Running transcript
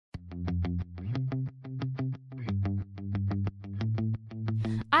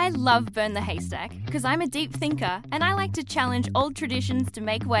I love Burn the Haystack because I'm a deep thinker and I like to challenge old traditions to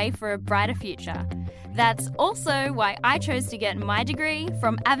make way for a brighter future. That's also why I chose to get my degree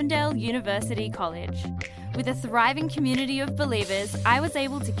from Avondale University College. With a thriving community of believers, I was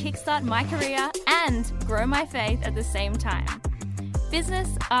able to kickstart my career and grow my faith at the same time.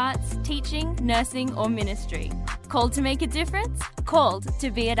 Business, arts, teaching, nursing, or ministry. Called to make a difference? Called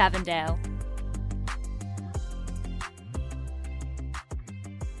to be at Avondale.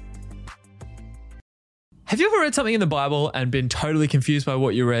 Have you ever read something in the Bible and been totally confused by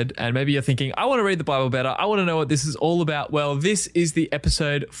what you read? And maybe you're thinking, I want to read the Bible better. I want to know what this is all about. Well, this is the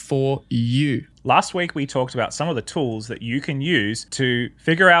episode for you. Last week, we talked about some of the tools that you can use to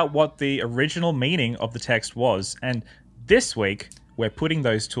figure out what the original meaning of the text was. And this week, we're putting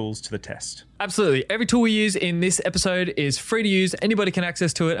those tools to the test. Absolutely. Every tool we use in this episode is free to use. Anybody can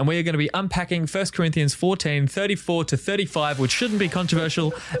access to it. And we are going to be unpacking 1 Corinthians 14, 34 to 35, which shouldn't be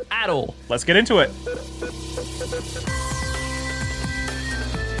controversial at all. Let's get into it.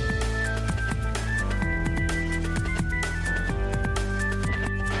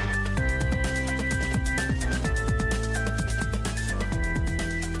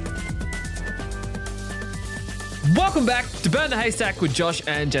 Welcome back to Burn the Haystack with Josh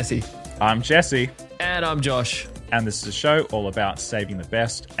and Jesse. I'm Jesse. And I'm Josh. And this is a show all about saving the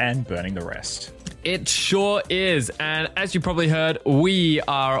best and burning the rest. It sure is. And as you probably heard, we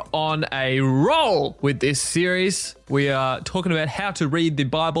are on a roll with this series. We are talking about how to read the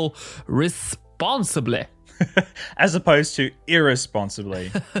Bible responsibly. As opposed to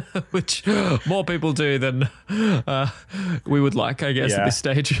irresponsibly. Which more people do than we would like, I guess, at this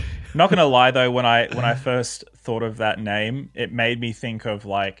stage. Not going to lie, though, when I first thought of that name, it made me think of,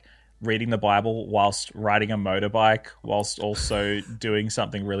 like, reading the Bible whilst riding a motorbike, whilst also doing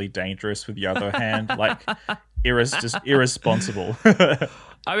something really dangerous with the other hand. Like, just irresponsible.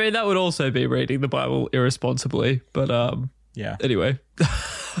 I mean, that would also be reading the Bible irresponsibly. But, yeah. Anyway.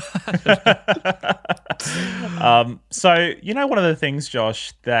 So, one of the things,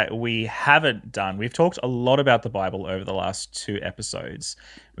 Josh, that we haven't done, we've talked a lot about the Bible over the last 2 episodes.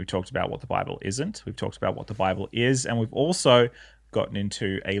 We've talked about what the Bible isn't. We've talked about what the Bible is. And we've also gotten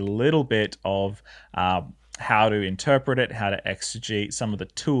into a little bit of how to interpret it, how to exegete some of the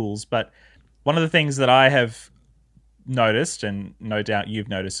tools. But one of the things that I have noticed, and no doubt you've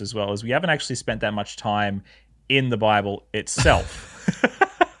noticed as well, is we haven't actually spent that much time in the Bible itself.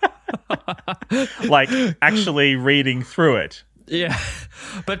 Like actually reading through it. Yeah.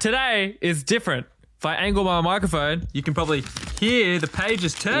 But today is different. If I angle my microphone, you can probably hear the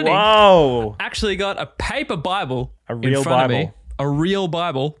pages turning. Whoa. Actually got a paper Bible A real in front Bible. of me. A real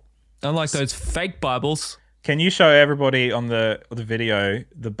Bible. Unlike those fake Bibles. Can you show everybody on the video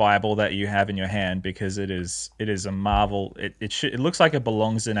the Bible that you have in your hand? Because it is a marvel. It looks like it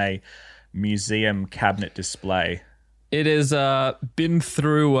belongs in a museum cabinet display. It has been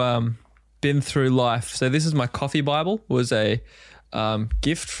through life. So this is my coffee Bible. It was a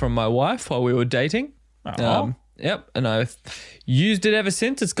gift from my wife while we were dating. Yep, and I've used it ever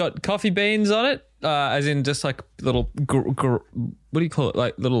since. It's got coffee beans on it, as in just like little what do you call it?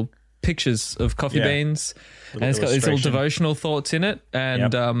 Like little pictures of coffee beans, and it's got these little devotional thoughts in it.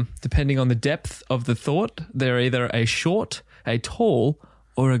 And depending on the depth of the thought, they're either a short, a tall,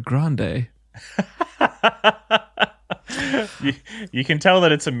 or a grande. You can tell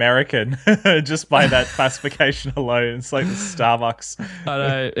that it's American just by that classification alone. It's like the Starbucks. I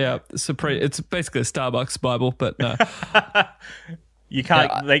know, yeah. It's basically a Starbucks Bible, but no. You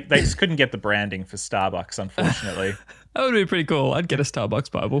can't. They just couldn't get the branding for Starbucks, unfortunately. That would be pretty cool. I'd get a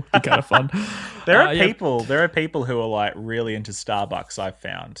Starbucks Bible. It'd be kind of fun. There are people who are like really into Starbucks. I've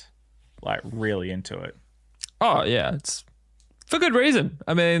found, like really into it. Oh yeah, it's for good reason.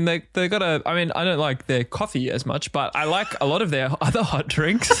 I mean, they got a. I mean, I don't like their coffee as much, but I like a lot of their other hot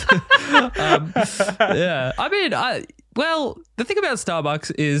drinks. Yeah, I mean, well, the thing about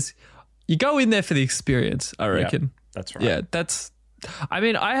Starbucks is you go in there for the experience. I reckon. Yeah, that's right. Yeah, that's. I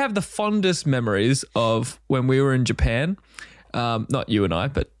mean, I have the fondest memories of when we were in Japan. Not you and I,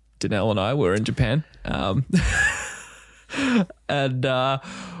 but Danelle and I were in Japan. And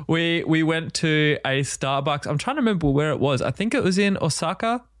we went to a Starbucks. I'm trying to remember where it was. I think it was in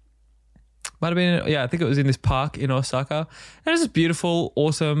Osaka. Might have been, I think it was in this park in Osaka. And it was just beautiful,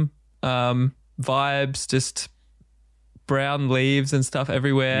 awesome vibes, just brown leaves and stuff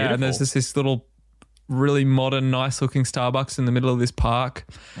everywhere. Beautiful. And there's just this little really modern, nice looking Starbucks in the middle of this park.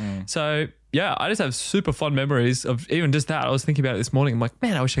 So yeah, I just have super fond memories of even just that. I was thinking about it this morning. I'm like,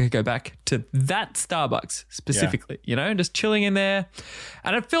 man, I wish I could go back to that Starbucks specifically, just chilling in there.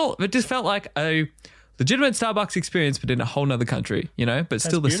 And it just felt like a legitimate Starbucks experience, but in a whole nother country, you know, but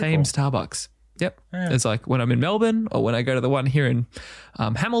still the beautiful. same Starbucks. Yep. Yeah. It's like when I'm in Melbourne or when I go to the one here in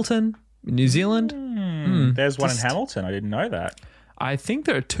Hamilton, in New Zealand. There's one in Hamilton. I didn't know that. I think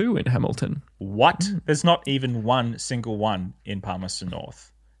there are 2 in Hamilton. What? There's not even one single one in Palmerston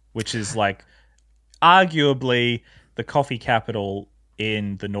North, which is like arguably the coffee capital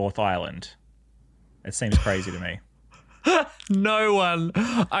in the North Island. It seems crazy to me. No one.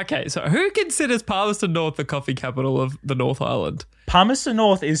 Okay, so who considers Palmerston North the coffee capital of the North Island? Palmerston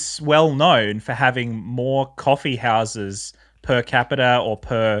North is well known for having more coffee houses per capita or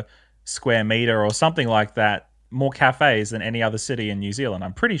per square meter or something like that, more cafes than any other city in New Zealand.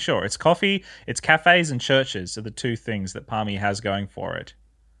 I'm pretty sure. It's coffee, it's cafes and churches are the 2 things that Palmy has going for it.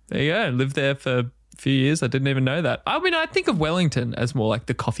 There you go. Lived there for a few years. I didn't even know that. I mean, I think of Wellington as more like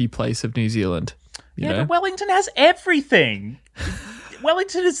the coffee place of New Zealand. You know? But Wellington has everything.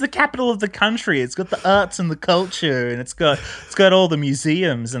 Wellington is the capital of the country. It's got the arts and the culture, and it's got all the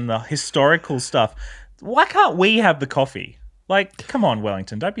museums and the historical stuff. Why can't we have the coffee? Like, come on,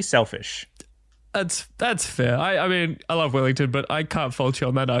 Wellington, don't be selfish. That's fair. I mean, I love Wellington, but I can't fault you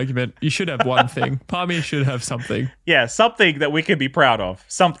on that argument. You should have one thing. Palmy should have something. Yeah, something that we can be proud of.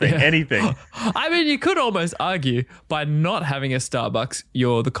 Something, anything. I mean, you could almost argue by not having a Starbucks,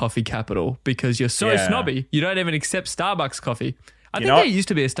 you're the coffee capital because you're so snobby. You don't even accept Starbucks coffee. I think there used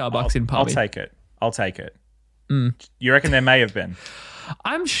to be a Starbucks in Palmy. I'll take it. You reckon there may have been?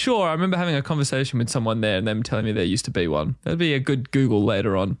 I'm sure. I remember having a conversation with someone there and them telling me there used to be one. That'd be a good Google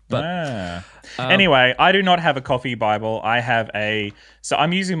later on. But anyway, I do not have a coffee Bible. I have so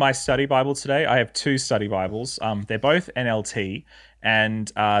I'm using my study Bible today. I have 2 study Bibles. They're both NLT.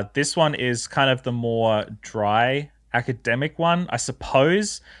 And this one is kind of the more dry academic one, I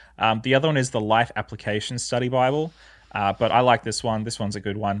suppose. The other one is the Life Application Study Bible. But I like this one. This one's a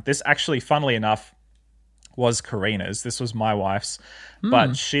good one. This actually, funnily enough, was Karina's. This was my wife's,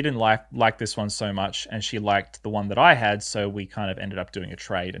 but she didn't like this one so much, and she liked the one that I had, so we kind of ended up doing a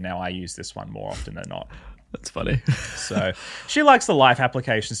trade, and now I use this one more often than not. That's funny. So she likes the Life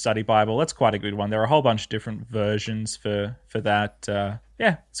Application Study Bible. That's quite a good one. There are a whole bunch of different versions for that.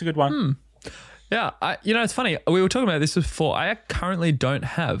 Yeah, it's a good one. Yeah, it's funny. We were talking about this before. I currently don't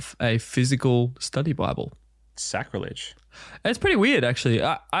have a physical study Bible. Sacrilege. It's pretty weird, actually.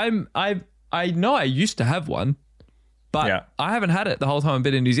 I know I used to have one, but I haven't had it the whole time I've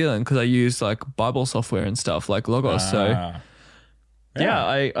been in New Zealand because I use like Bible software and stuff like Logos. So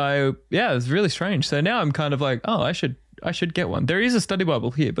it's really strange. So now I'm kind of like, oh, I should get one. There is a study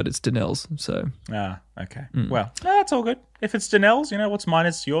Bible here, but it's Danelle's. So okay. Well, no, that's all good. If it's Danelle's, what's mine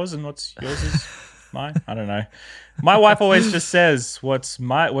is yours, and what's yours is mine. I don't know. My wife always just says, "What's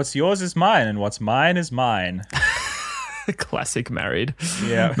yours is mine, and what's mine is mine." Classic married.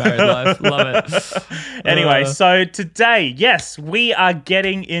 Yeah. Married life. Love it. Anyway, so today, yes, we are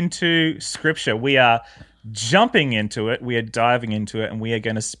getting into scripture. We are jumping into it. We are diving into it, and we are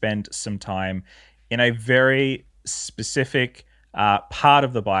going to spend some time in a very specific part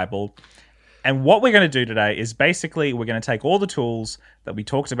of the Bible. And what we're going to do today is basically we're going to take all the tools that we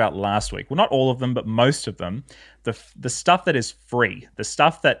talked about last week. Well, not all of them, but most of them. The stuff that is free, the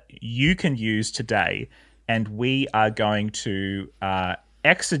stuff that you can use today. And we are going to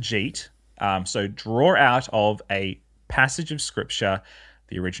exegete, so draw out of a passage of scripture,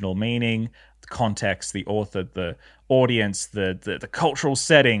 the original meaning, the context, the author, the audience, the cultural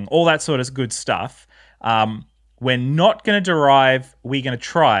setting, all that sort of good stuff. We're not going to we're going to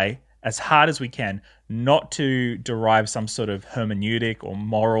try as hard as we can not to derive some sort of hermeneutic or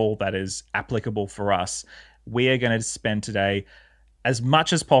moral that is applicable for us. We are going to spend today as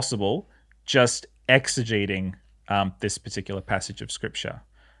much as possible just exegeting this particular passage of scripture.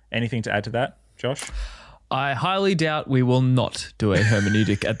 Anything to add to that, Josh? I highly doubt we will not do a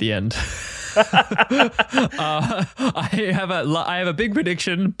hermeneutic at the end. I have a big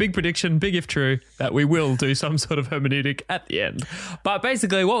prediction, big if true, that we will do some sort of hermeneutic at the end. But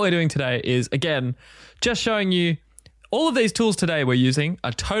basically what we're doing today is, again, just showing you all of these tools today we're using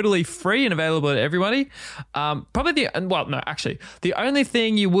are totally free and available to everybody. The only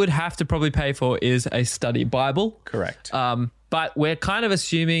thing you would have to probably pay for is a study Bible. Correct. But we're kind of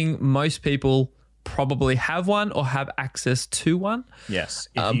assuming most people probably have one or have access to one. Yes.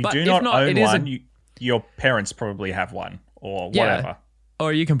 If you do not own one, your parents probably have one or whatever.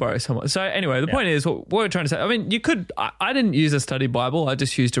 Or you can borrow someone. So anyway, the point is what we're trying to say. I mean, you could. I didn't use a study Bible. I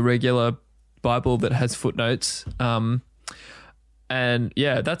just used a regular Bible that has footnotes. And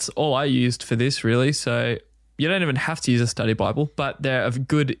yeah, that's all I used for this really. So you don't even have to use a study Bible, but they're a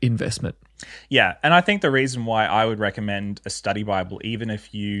good investment. Yeah, and I think the reason why I would recommend a study Bible, even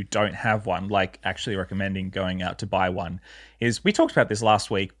if you don't have one, like actually recommending going out to buy one, is we talked about this last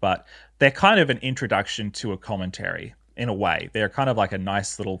week, but they're kind of an introduction to a commentary in a way. They're kind of like a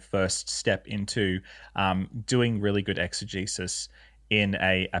nice little first step into doing really good exegesis in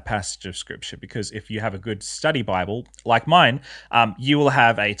a passage of scripture. Because if you have a good study Bible like mine, you will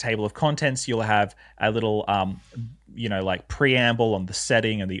have a table of contents, you'll have a little like preamble on the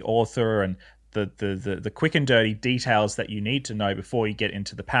setting and the author and the quick and dirty details that you need to know before you get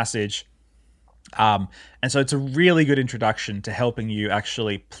into the passage. And so it's a really good introduction to helping you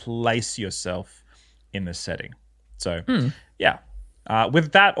actually place yourself in the setting. So, yeah.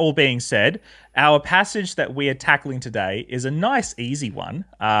 With that all being said, our passage that we are tackling today is a nice, easy one.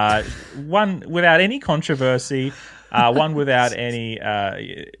 One without any controversy, one without any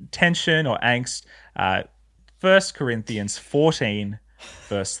tension or angst. 1 Corinthians 14,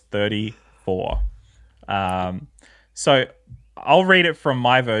 verse 34. So I'll read it from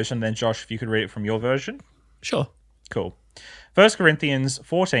my version, then Josh, if you could read it from your version. Sure. Cool. 1 Corinthians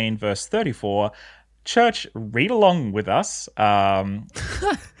 14, verse 34. Church, read along with us. Amen,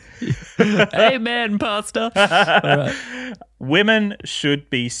 Pastor. All right. Women should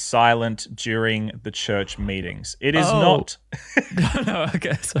be silent during the church meetings. It is not. No,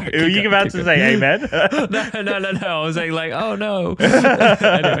 okay. Sorry. Were you about to say amen? No. I was saying like, oh no.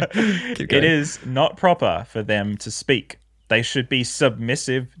 Anyway, keep going. It is not proper for them to speak. They should be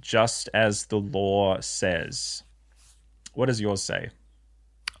submissive, just as the law says. What does yours say?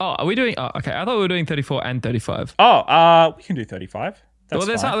 Oh, are we doing? Oh, okay, I thought we were doing 34 and 35. We can do 35.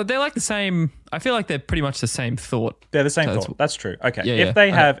 That's fine. They're like the same. I feel like they're pretty much the same thought. They're the same thought. That's true. Okay. Yeah,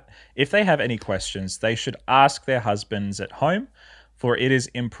 If they have any questions, they should ask their husbands at home, for it is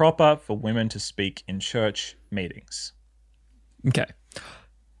improper for women to speak in church meetings. Okay.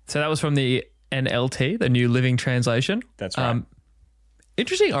 So that was from the NLT, the New Living Translation. That's right.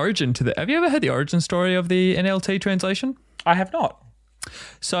 Interesting origin to the. Have you ever heard the origin story of the NLT translation? I have not.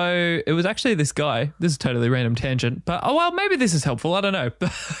 So it was actually this guy. This is a totally random tangent, but maybe this is helpful. I don't know.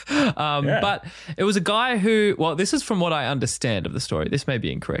 But it was a guy who. Well, this is from what I understand of the story. This may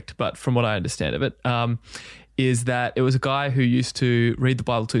be incorrect, but from what I understand of it, is that it was a guy who used to read the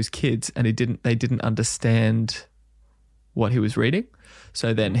Bible to his kids, and they didn't understand what he was reading.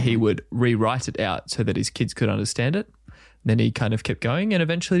 So then he would rewrite it out so that his kids could understand it. Then he kind of kept going and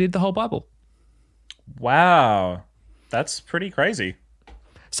eventually did the whole Bible. Wow, that's pretty crazy.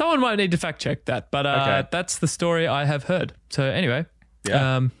 Someone might need to fact check that, but That's the story I have heard. So anyway,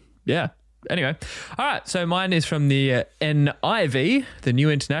 Anyway, all right. So mine is from the NIV, the New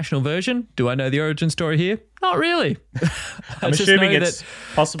International Version. Do I know the origin story here? Not really. I'm assuming it's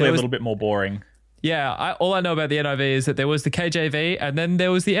possibly a little bit more boring. Yeah, all I know about the NIV is that there was the KJV and then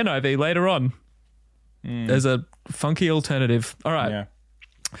there was the NIV later on. There's a funky alternative. All right.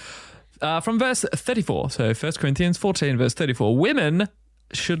 Yeah. From verse 34, so 1 Corinthians 14, verse 34, women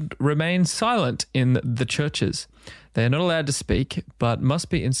should remain silent in the churches. They are not allowed to speak, but must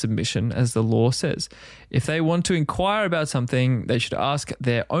be in submission, as the law says. If they want to inquire about something, they should ask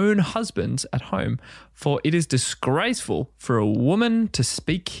their own husbands at home, for it is disgraceful for a woman to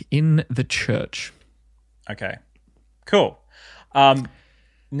speak in the church. Okay, cool.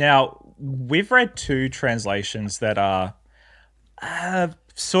 Now, we've read two translations that are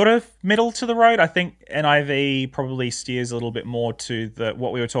sort of middle to the road. I think NIV probably steers a little bit more to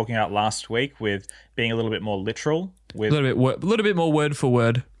what we were talking about last week with being a little bit more literal. With a little bit more word for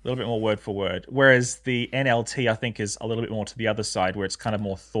word. A little bit more word for word. Whereas the NLT, I think, is a little bit more to the other side where it's kind of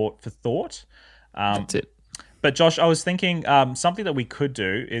more thought for thought. That's it. But Josh, I was thinking something that we could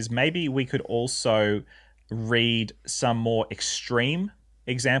do is maybe we could also read some more extreme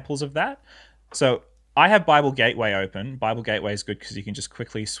examples of that. So I have Bible Gateway open. Bible Gateway is good because you can just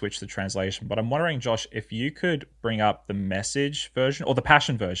quickly switch the translation. But I'm wondering, Josh, if you could bring up the Message version or the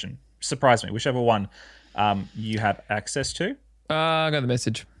Passion version. Surprise me, whichever one you have access to. I got the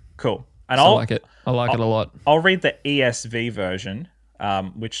Message. Cool. And I like it. I like it a lot. I'll read the ESV version,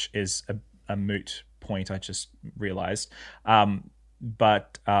 which is a moot point I just realized.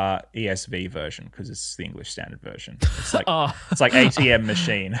 But ESV version because it's the English Standard Version. It's like it's like ATM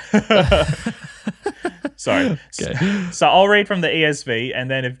machine. Sorry. Okay. So I'll read from the ESV,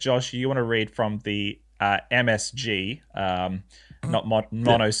 and then if Josh, you want to read from the MSG, not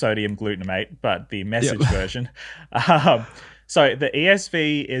monosodium glutamate, but the Message version. So the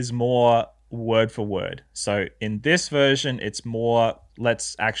ESV is more word for word. So in this version, it's more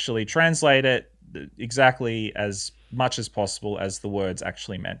let's actually translate it exactly as much as possible as the words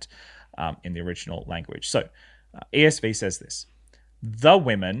actually meant in the original language. So ESV says this: the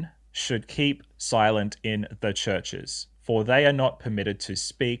women should keep silent in the churches, for they are not permitted to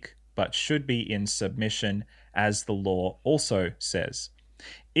speak, but should be in submission, as the law also says.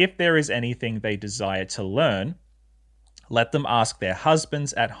 If there is anything they desire to learn, let them ask their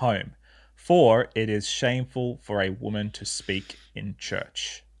husbands at home, for it is shameful for a woman to speak in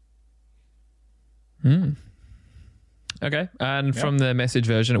church. Okay. And from the Message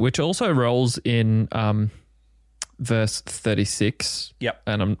version, which also rolls in verse 36. Yep.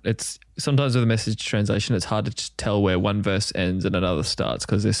 And it's sometimes with the Message translation, it's hard to just tell where one verse ends and another starts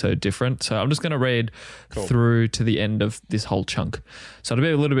because they're so different. So I'm just going to read through to the end of this whole chunk. So it'll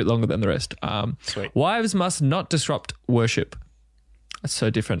be a little bit longer than the rest. Sweet. Wives must not disrupt worship. That's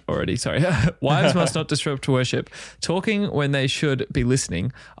so different already. Sorry. Wives must not disrupt worship, talking when they should be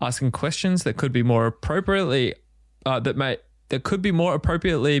listening, asking questions that could be more appropriately that could be more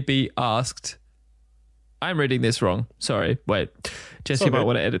appropriately be asked. I'm reading this wrong. Sorry. Wait. Jesse might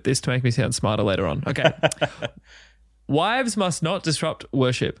want to edit this to make me sound smarter later on. Okay. Wives must not disrupt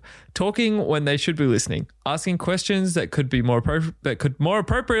worship, talking when they should be listening, asking questions that could more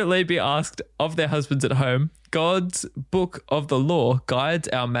appropriately be asked of their husbands at home. God's book of the law guides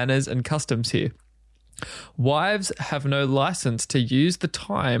our manners and customs here. Wives have no license to use the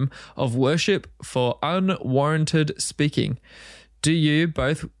time of worship for unwarranted speaking. Do you,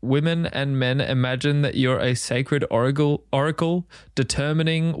 both women and men, imagine that you're a sacred oracle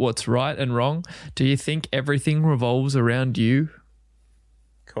determining what's right and wrong? Do you think everything revolves around you?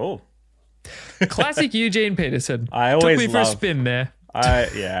 Cool. Classic Eugene Peterson. I always took me for a spin there.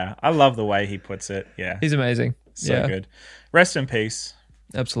 I love the way he puts it. Yeah, he's amazing. So good. Rest in peace.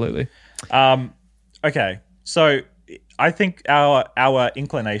 Absolutely. Okay, so I think our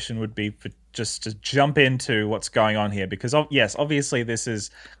inclination would be for just to jump into what's going on here because, yes, obviously this is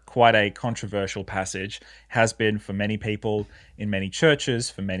quite a controversial passage, has been for many people in many churches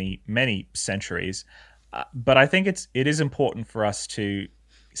for many, many centuries. But I think it is important for us to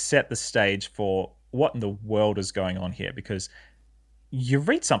set the stage for what in the world is going on here because you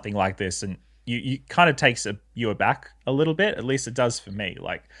read something like this and you kind of takes you aback a little bit, at least it does for me.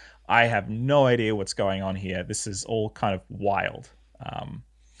 Like, I have no idea what's going on here. This is all kind of wild.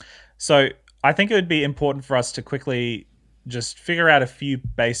 So I think it would be important for us to quickly just figure out a few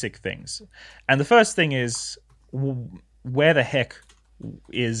basic things. And the first thing is, where the heck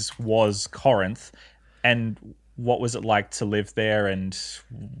was Corinth, and what was it like to live there, and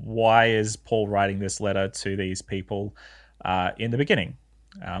why is Paul writing this letter to these people in the beginning?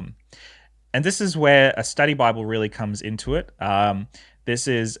 And this is where a study Bible really comes into it. This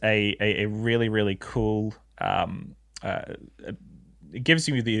is a really, really cool... it gives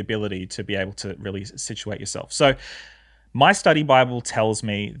you the ability to be able to really situate yourself. So my study Bible tells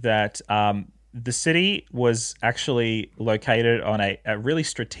me that the city was actually located on a really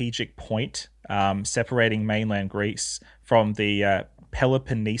strategic point, separating mainland Greece from the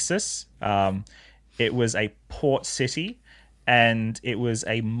Peloponnesus. It was a port city, and it was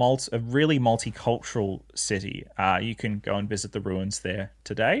a really multicultural city. You can go and visit the ruins there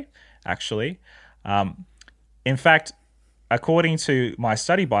today, actually. In fact, according to my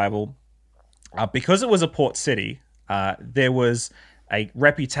study Bible, because it was a port city, there was a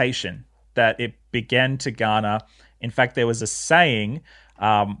reputation that it began to garner. In fact, there was a saying,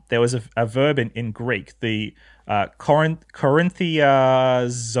 there was a verb in Greek, the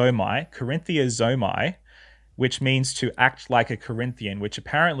Corinthiazomai, which means to act like a Corinthian, which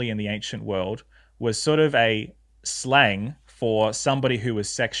apparently in the ancient world was sort of a slang for somebody who was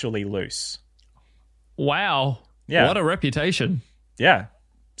sexually loose. Wow. Yeah. What a reputation. Yeah.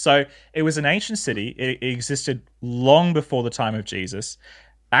 So it was an ancient city. It existed long before the time of Jesus.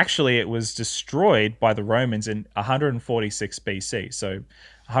 Actually, it was destroyed by the Romans in 146 BC. So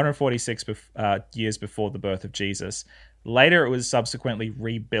 146 years before the birth of Jesus. Later, it was subsequently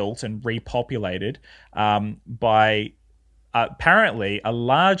rebuilt and repopulated by apparently a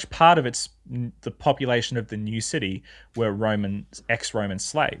large part of the population of the new city were ex-Roman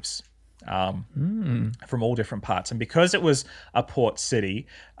slaves. From all different parts. And because it was a port city,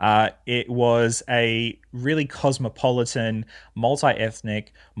 it was a really cosmopolitan,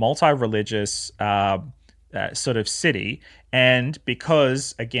 multi-ethnic, multi-religious sort of city. And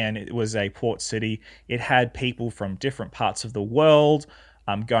because, again, it was a port city, it had people from different parts of the world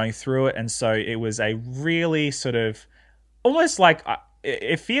going through it. And so it was a really sort of almost like...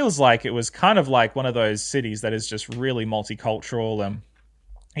 it feels like it was kind of like one of those cities that is just really multicultural and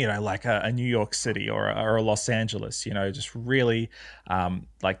like a New York City or a Los Angeles, just really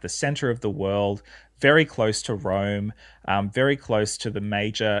like the center of the world, very close to Rome, very close to the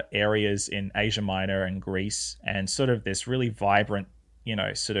major areas in Asia Minor and Greece, and sort of this really vibrant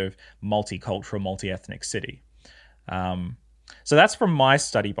sort of multicultural, multi-ethnic city. So that's from my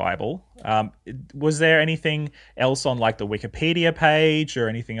study Bible. Was there anything else on like the Wikipedia page or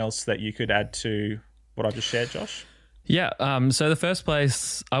anything else that you could add to what I just shared, Josh? Yeah. So the first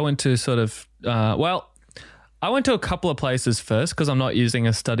place I went to I went to a couple of places first because I'm not using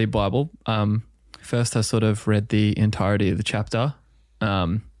a study Bible. First, I sort of read the entirety of the chapter.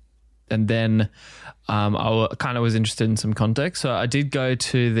 And then I kind of was interested in some context. So I did go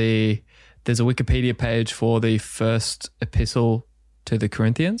to there's a Wikipedia page for the first epistle to the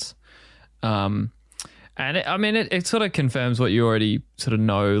Corinthians. And it sort of confirms what you already sort of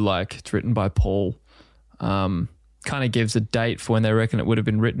know, like it's written by Paul. Kind of gives a date for when they reckon it would have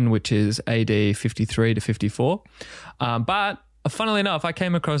been written, which is AD 53 to 54. But funnily enough, I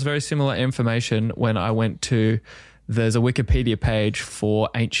came across very similar information when I went to, there's a Wikipedia page for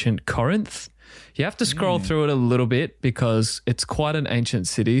ancient Corinth. You have to scroll through it a little bit because it's quite an ancient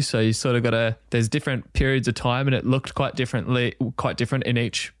city. So you sort of there's different periods of time and it looked quite different in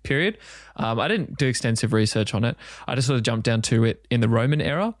each period. I didn't do extensive research on it. I just sort of jumped down to it in the Roman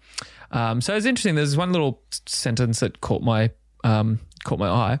era. So it's interesting. There's one little sentence that caught my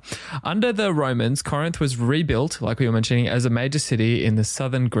eye. Under the Romans, Corinth was rebuilt, like we were mentioning, as a major city in the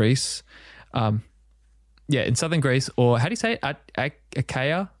southern Greece. In southern Greece, or how do you say it?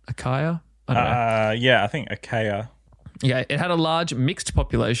 Achaia? I don't know. I think Achaia. Yeah, it had a large mixed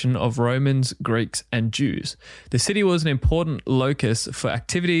population of Romans, Greeks, and Jews. The city was an important locus for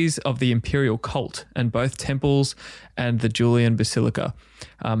activities of the imperial cult, and both temples and the Julian Basilica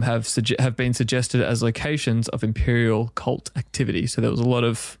have been suggested as locations of imperial cult activity. So there was a lot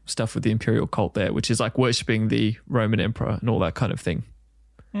of stuff with the imperial cult there, which is like worshipping the Roman emperor and all that kind of thing.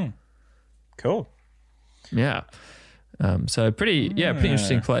 Cool. Yeah. So pretty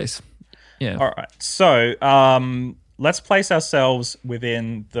interesting place. Yeah. All right. So let's place ourselves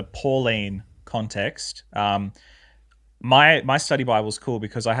within the Pauline context. My study Bible is cool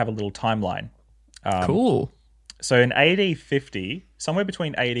because I have a little timeline. Cool. So in AD 50, somewhere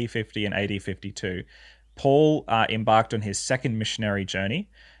between AD 50 and AD 52, Paul embarked on his second missionary journey.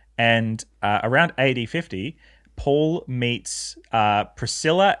 And around AD 50, Paul meets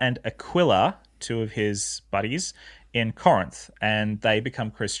Priscilla and Aquila, two of his buddies, in Corinth, and they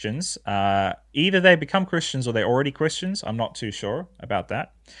become Christians. Either they become Christians or they're already Christians. I'm not too sure about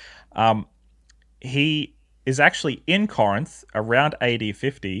that. He is actually in Corinth around AD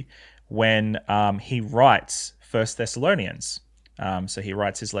 50 when he writes 1 Thessalonians. So he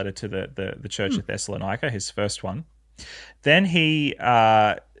writes his letter to the church of Thessalonica, his first one. Then he,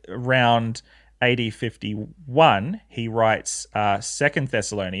 around AD 51, he writes 2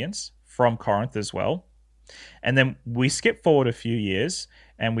 Thessalonians from Corinth as well. And then we skip forward a few years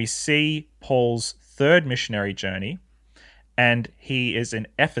and we see Paul's third missionary journey, and he is in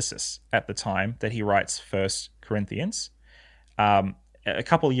Ephesus at the time that he writes 1 Corinthians. A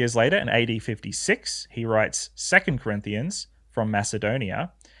couple of years later, in AD 56, he writes 2 Corinthians from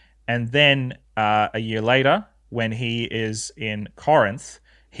Macedonia. And then a year later, when he is in Corinth,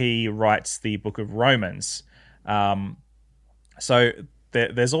 he writes the book of Romans. So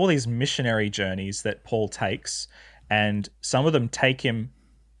there's all these missionary journeys that Paul takes, and some of them take him,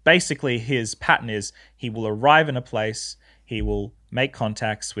 basically his pattern is he will arrive in a place, he will make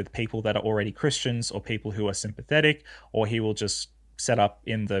contacts with people that are already Christians or people who are sympathetic, or he will just set up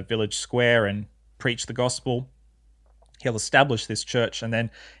in the village square and preach the gospel. He'll establish this church, and then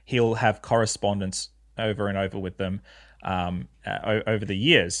he'll have correspondence over and over with them over the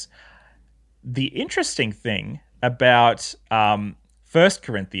years. The interesting thing about 1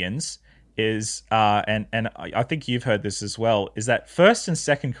 Corinthians is, and I think you've heard this as well, is that 1st and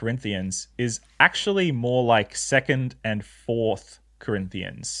 2nd Corinthians is actually more like 2nd and 4th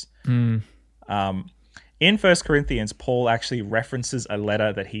Corinthians. In 1 Corinthians, Paul actually references a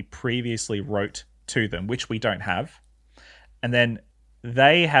letter that he previously wrote to them, which we don't have. And then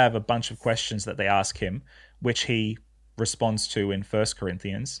they have a bunch of questions that they ask him, which he responds to in 1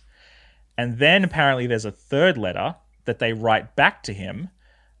 Corinthians. And then apparently there's a third letter that they write back to him,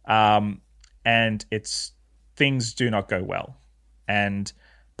 and it's things do not go well. And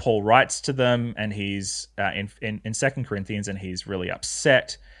Paul writes to them, and he's in 2 Corinthians, and he's really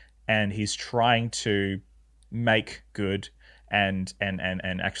upset, and he's trying to make good and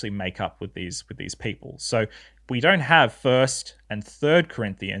actually make up with these people. So we don't have 1st and 3rd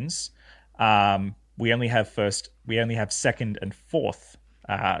Corinthians. We only have 2nd and 4th.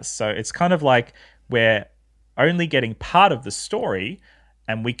 So it's kind of like we're only getting part of the story,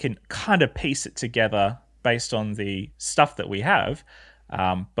 and we can kind of piece it together based on the stuff that we have,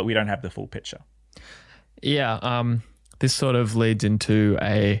 but we don't have the full picture. Yeah, this sort of leads into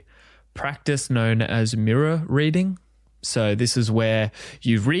a practice known as mirror reading. So this is where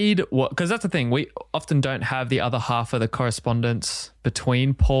you read because that's the thing, we often don't have the other half of the correspondence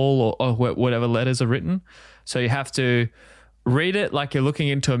between Paul or whatever letters are written. So you have to read it like you're looking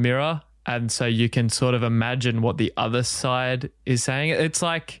into a mirror, and so you can sort of imagine what the other side is saying. It's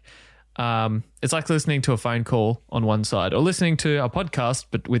like listening to a phone call on one side, or listening to a podcast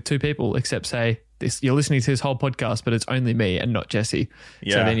but with two people, except say you're listening to this whole podcast, but it's only me and not Jesse.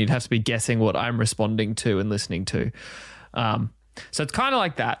 Yeah. So then you'd have to be guessing what I'm responding to and listening to. So it's kind of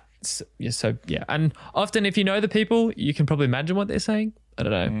like that. So yeah. And often if you know the people, you can probably imagine what they're saying. I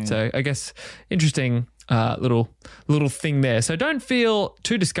don't know. So I guess interesting little thing there. So don't feel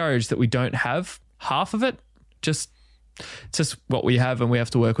too discouraged that we don't have half of it. It's just what we have, and we have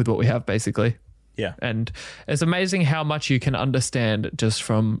to work with what we have, basically. Yeah. And it's amazing how much you can understand just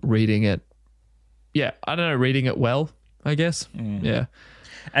from reading it. Yeah, I don't know, reading it well, I guess. Yeah.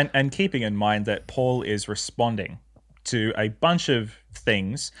 And keeping in mind that Paul is responding to a bunch of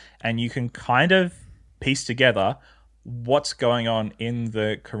things, and you can kind of piece together what's going on in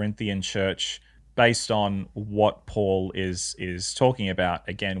the Corinthian church based on what Paul is talking about.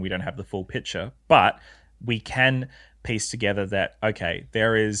 Again, we don't have the full picture, but we can piece together that, okay,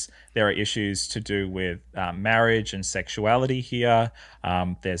 there are issues to do with marriage and sexuality here.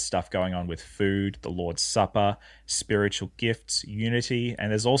 There's stuff going on with food, the Lord's Supper, spiritual gifts, unity, and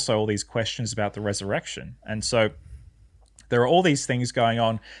there's also all these questions about the resurrection. And so there are all these things going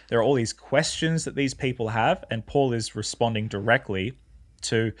on. There are all these questions that these people have, and Paul is responding directly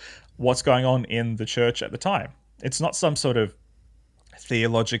to what's going on in the church at the time. It's not some sort of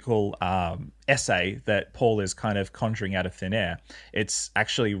theological essay that Paul is kind of conjuring out of thin air. It's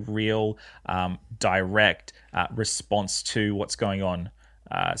actually real, direct response to what's going on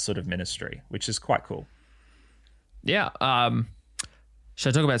sort of ministry, which is quite cool. Yeah. Should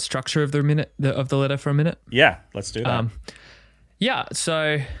I talk about structure of the letter for a minute? Yeah, let's do that. Yeah,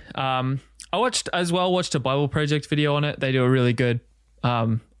 so I watched a Bible Project video on it. They do a really good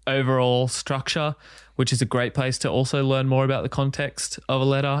overall structure, which is a great place to also learn more about the context of a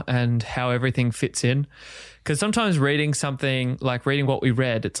letter and how everything fits in. Because sometimes reading something, like reading what we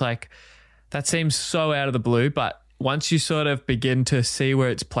read, it's like, that seems so out of the blue, but once you sort of begin to see where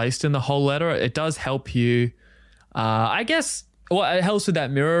it's placed in the whole letter, it does help you, I guess. Well, it helps with that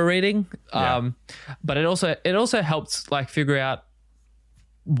mirror reading, but it also helps like figure out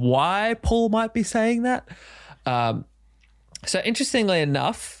why Paul might be saying that. So interestingly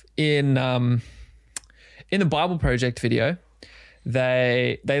enough, in the Bible Project video,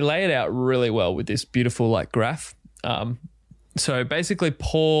 they lay it out really well with this beautiful like graph. So basically,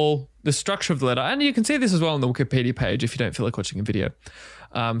 Paul, the structure of the letter, and you can see this as well on the Wikipedia page if you don't feel like watching a video.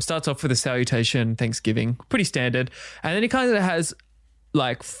 Starts off with a salutation, thanksgiving, pretty standard. And then he kind of has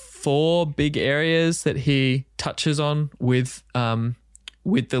like 4 big areas that he touches on with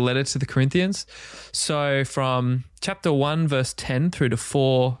the letter to the Corinthians. So from chapter 1, verse 10 through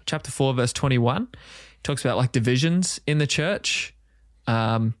to chapter 4, verse 21, he talks about like divisions in the church.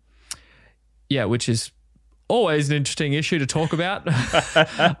 Which is always an interesting issue to talk about.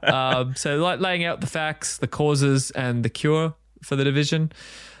 So like laying out the facts, the causes, and the cure for the division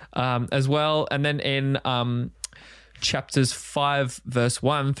as well. And then in chapters 5 verse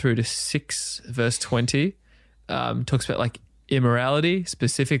 1 through to 6 verse 20 talks about like immorality,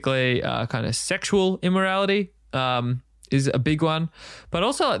 specifically kind of sexual immorality is a big one, but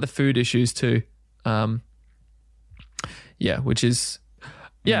also like the food issues too. Which is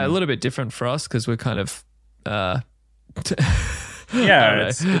a little bit different for us because we're kind of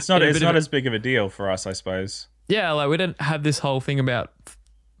it's not as big of a deal for us, I suppose. Yeah, like we don't have this whole thing about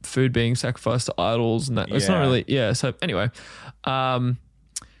food being sacrificed to idols and that. It's not really, so anyway. That's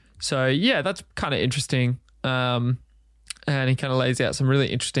kind of interesting. And he kind of lays out some really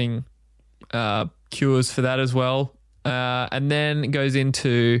interesting cures for that as well. And then goes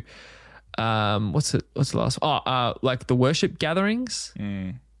into, what's the last? Like the worship gatherings.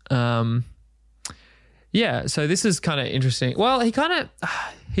 So this is kind of interesting. Well, he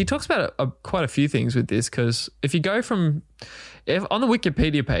talks about quite a few things with this, because if you go on the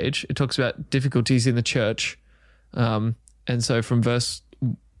Wikipedia page, it talks about difficulties in the church. And so from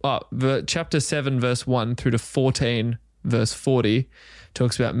chapter 7, verse 1 through to 14, verse 40,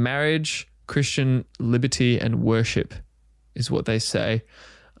 talks about marriage, Christian liberty, and worship is what they say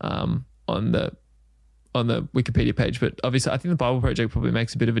on the Wikipedia page. But obviously, I think the Bible Project probably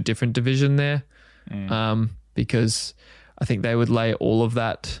makes a bit of a different division there. Because I think they would lay all of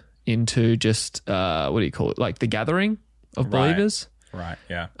that into just what do you call it, like the gathering of believers, right?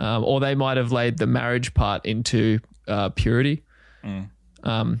 Yeah. Or they might have laid the marriage part into purity.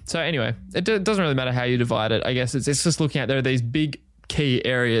 So anyway, it doesn't really matter how you divide it. I guess it's just looking at, there are these big key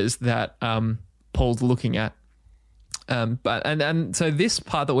areas that Paul's looking at. But so this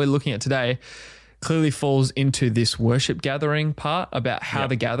part that we're looking at today clearly falls into this worship gathering part about how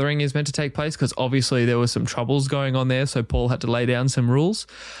the gathering is meant to take place, because obviously there were some troubles going on there, so Paul had to lay down some rules.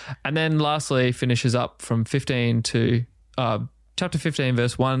 And then lastly finishes up from 15 to chapter 15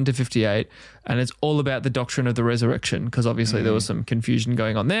 verse 1 to 58, and it's all about the doctrine of the resurrection, because obviously there was some confusion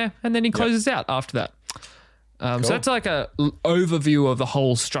going on there, and then he closes out after that. Cool. So that's like a overview of the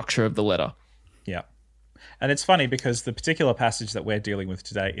whole structure of the letter. Yeah. And it's funny because the particular passage that we're dealing with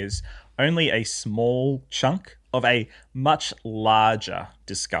today is only a small chunk of a much larger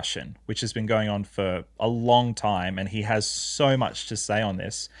discussion, which has been going on for a long time. And he has so much to say on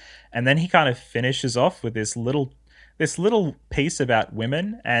this. And then he kind of finishes off with this little piece about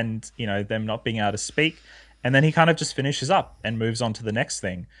women and, you know, them not being able to speak. And then he kind of just finishes up and moves on to the next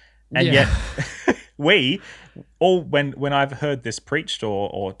thing. And yet when I've heard this preached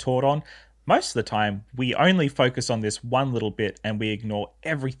or taught on, most of the time, we only focus on this one little bit and we ignore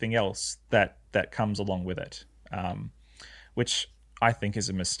everything else that comes along with it, which I think is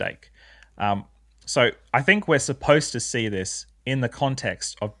a mistake. So I think we're supposed to see this in the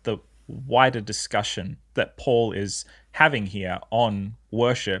context of the wider discussion that Paul is having here on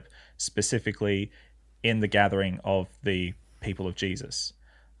worship, specifically in the gathering of the people of Jesus.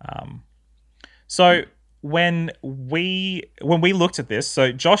 So when we looked at this,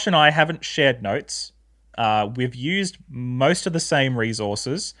 so Josh and I haven't shared notes. We've used most of the same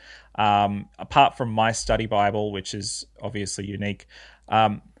resources, apart from my study Bible, which is obviously unique.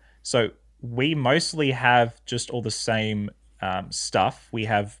 So we mostly have just all the same stuff. We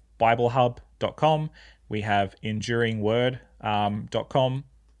have BibleHub.com. We have EnduringWord.com.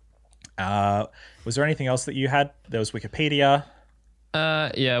 Was there anything else that you had? There was Wikipedia.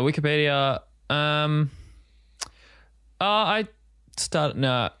 Yeah, Wikipedia. I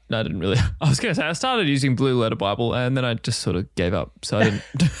didn't really. I was going to say I started using Blue Letter Bible, and then I just sort of gave up. So I didn't.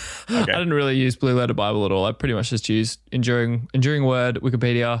 I didn't really use Blue Letter Bible at all. I pretty much just used Enduring Word,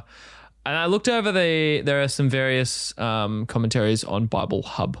 Wikipedia, and I looked over there are some various commentaries on Bible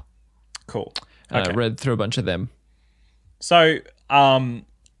Hub. Cool. And I read through a bunch of them. So,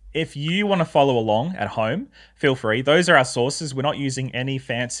 if you want to follow along at home, feel free. Those are our sources. We're not using any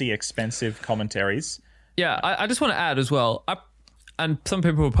fancy, expensive commentaries. Yeah, I just want to add as well, and some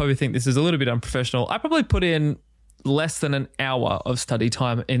people will probably think this is a little bit unprofessional. I probably put in less than an hour of study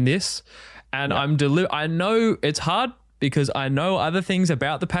time in this, and I know it's hard because I know other things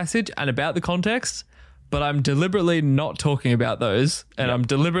about the passage and about the context, but I'm deliberately not talking about those, and I'm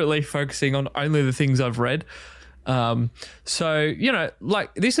deliberately focusing on only the things I've read. So, you know,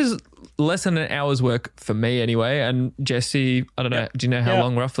 like this is less than an hour's work for me anyway. And Jesse, I don't know, do you know how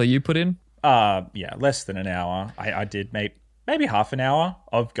long roughly you put in? Less than an hour. I did maybe half an hour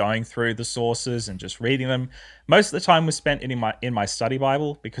of going through the sources and just reading them. Most of the time was spent in my study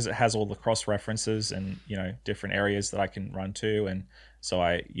Bible because it has all the cross references and, you know, different areas that I can run to. And so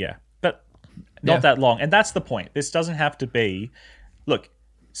but not that long. And that's the point. This doesn't have to be, look,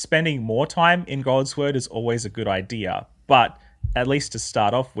 spending more time in God's word is always a good idea, but at least to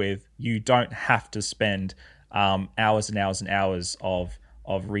start off with, you don't have to spend hours and hours and hours of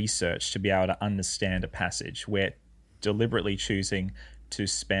research to be able to understand a passage. We're deliberately choosing to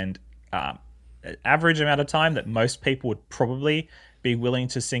spend an average amount of time that most people would probably be willing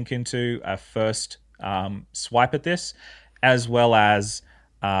to sink into a first swipe at this, as well as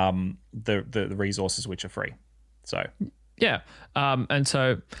the resources which are free. So yeah, and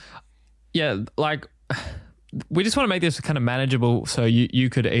so like we just want to make this kind of manageable so you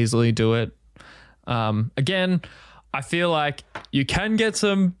could easily do it. Again, I feel like you can get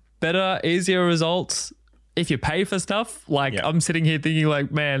some better, easier results if you pay for stuff. Like I'm sitting here thinking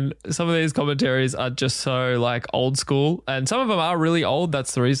like, man, some of these commentaries are just so like old school, and some of them are really old.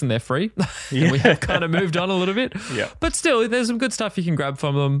 That's the reason they're free. And we have kind of moved on a little bit. Yeah. But still, there's some good stuff you can grab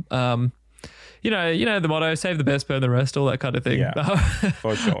from them. You know the motto, save the best, burn the rest, all that kind of thing. Yeah,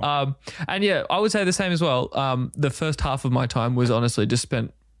 for sure. And yeah, I would say the same as well. The first half of my time was honestly just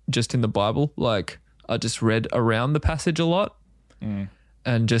spent just in the Bible. Like I just read around the passage a lot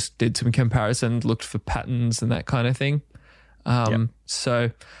and just did some comparisons, looked for patterns and that kind of thing. So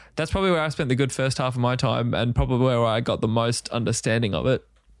that's probably where I spent the good first half of my time and probably where I got the most understanding of it.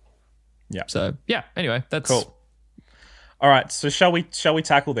 Yeah. So yeah, anyway, that's cool. All right. So shall we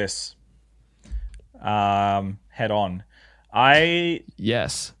tackle this? Head on. I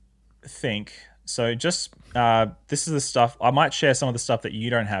think so. Just this is the stuff I might share some of the stuff that you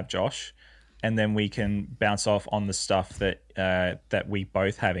don't have, Josh. and then we can bounce off on the stuff that we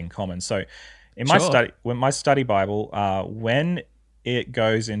both have in common. So in my study Bible, when it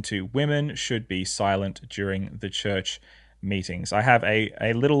goes into women should be silent during the church meetings, I have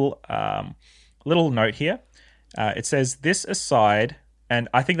a little note here. It says, this aside, and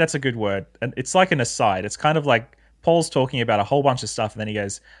I think that's a good word. And it's like an aside. It's kind of like Paul's talking about a whole bunch of stuff, and then he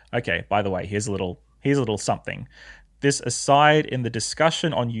goes, okay, by the way, here's a little something. This aside in the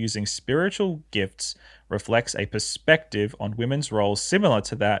discussion on using spiritual gifts reflects a perspective on women's roles similar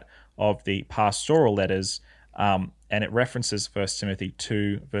to that of the pastoral letters, and it references 1 Timothy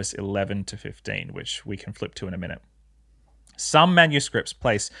 2, verse 11 to 15, which we can flip to in a minute. Some manuscripts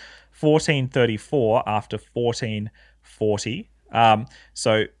place 1434 after 1440.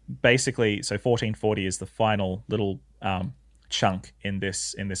 So 1440 is the final little chunk in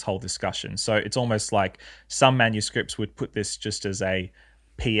this whole discussion. So it's almost like some manuscripts would put this just as a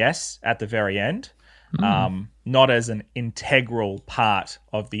PS at the very end, not as an integral part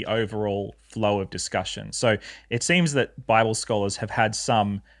of the overall flow of discussion. So it seems that Bible scholars have had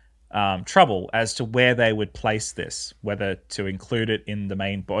some trouble as to where they would place this, whether to include it in the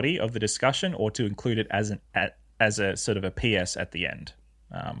main body of the discussion or to include it as a sort of a PS at the end.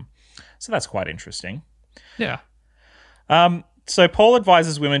 So that's quite interesting. Yeah. So Paul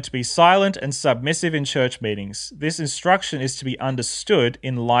advises women to be silent and submissive in church meetings. This instruction is to be understood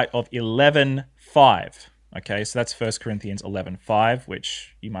in light of 11:5. Okay, so that's 1 Corinthians 11:5,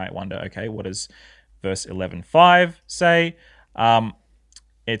 which you might wonder, okay, what does verse 11:5 say?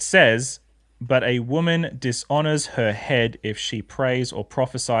 It says, but a woman dishonors her head if she prays or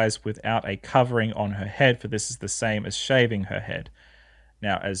prophesies without a covering on her head, for this is the same as shaving her head.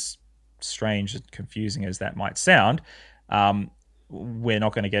 Now, as strange and confusing as that might sound, we're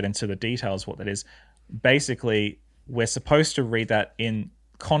not going to get into the details of what that is. Basically, we're supposed to read that in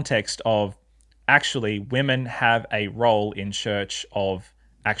context of actually women have a role in church of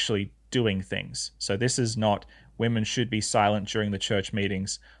actually doing things. So this is not women should be silent during the church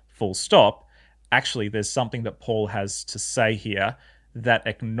meetings, full stop. Actually, there's something that Paul has to say here that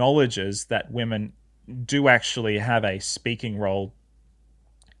acknowledges that women do actually have a speaking role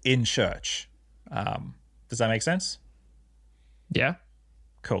in church. Does that make sense? Yeah.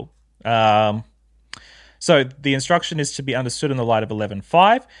 Cool. So the instruction is to be understood in the light of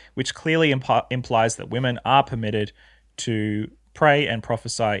 11:5, which clearly implies that women are permitted to pray and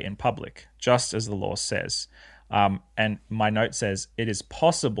prophesy in public, just as the law says. And my note says it is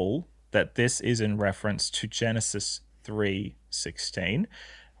possible that this is in reference to Genesis 3:16,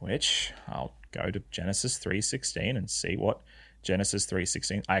 which I'll go to Genesis 3:16 and see what Genesis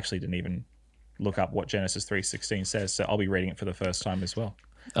 3:16. I actually didn't even look up what Genesis 3:16 says, so I'll be reading it for the first time as well.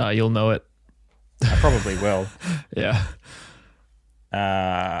 You'll know it. I probably will. Yeah.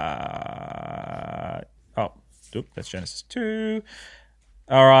 That's Genesis 2.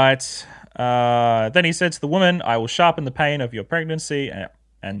 All right. Then he said to the woman, I will sharpen the pain of your pregnancy,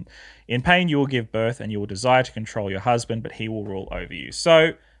 and in pain you will give birth, and you will desire to control your husband, but he will rule over you.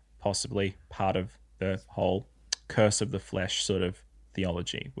 So possibly part of the whole curse of the flesh sort of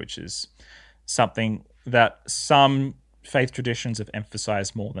theology, which is something that some faith traditions have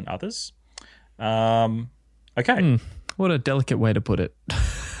emphasized more than others. Okay. What a delicate way to put it.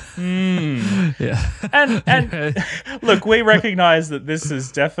 Yeah. And look, we recognize that this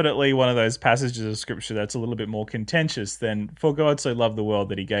is definitely one of those passages of scripture that's a little bit more contentious than for God so loved the world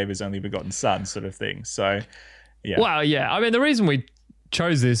that he gave his only begotten son sort of thing. So, yeah. Well, yeah. I mean, the reason we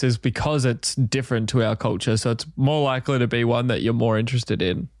chose this is because it's different to our culture. So it's more likely to be one that you're more interested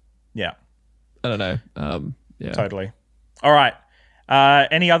in. Yeah. I don't know. Yeah. Totally. All right.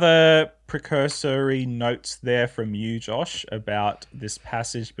 Any other precursory notes there from you, Josh, about this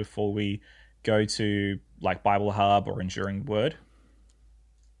passage before we go to like Bible Hub or Enduring Word?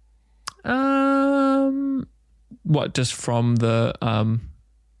 What, just from the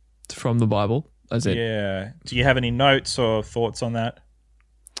Bible, as in? Yeah. Do you have any notes or thoughts on that?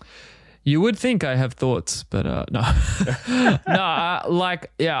 You would think I have thoughts, but no.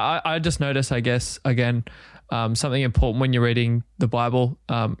 I just noticed, I guess, again, something important when you're reading the Bible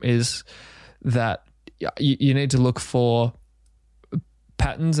is that you need to look for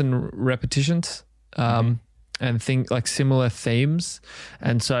patterns and repetitions and think like similar themes.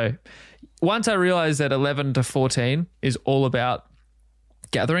 And so once I realized that 11 to 14 is all about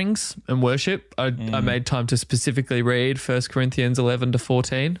gatherings and worship, I made time to specifically read 1 Corinthians 11 to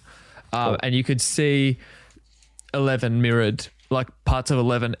 14. Cool. And you could see 11 mirrored, like parts of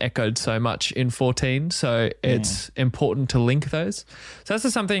 11 echoed so much in 14. So it's important to link those. So that's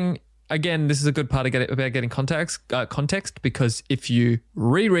just something again, this is a good part of getting context because if you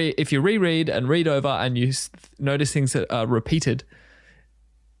reread and read over and you notice things that are repeated,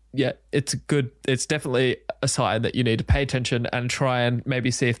 yeah, it's good. It's definitely a sign that you need to pay attention and try and maybe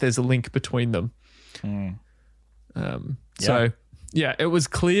see if there's a link between them. So, yeah, it was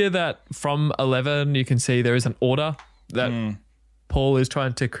clear that from 11 you can see there is an order that Paul is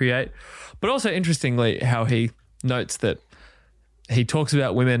trying to create. But also interestingly how he notes that he talks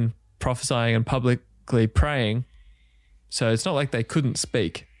about women prophesying and publicly praying. So it's not like they couldn't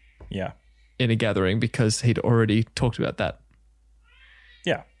speak in a gathering because he'd already talked about that.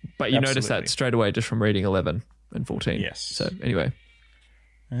 Yeah. But you notice that straight away just from reading 11 and 14. Yes. So anyway.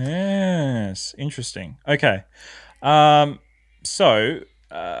 Yes. Interesting. Okay.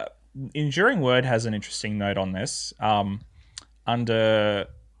 Enduring Word has an interesting note on this. Under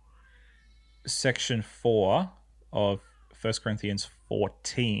section 4 of 1 Corinthians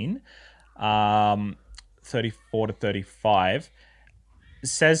 14, 34 to 35,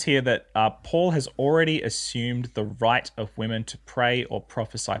 says here that Paul has already assumed the right of women to pray or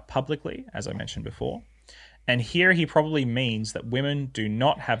prophesy publicly, as I mentioned before. And here he probably means that women do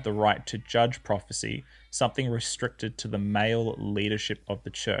not have the right to judge prophecy, something restricted to the male leadership of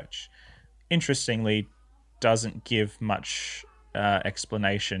the church. Interestingly, doesn't give much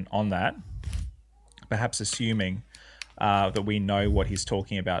explanation on that, perhaps assuming that we know what he's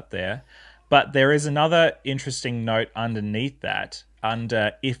talking about there. But there is another interesting note underneath that.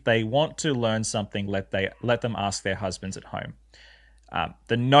 Under if they want to learn something, let them ask their husbands at home.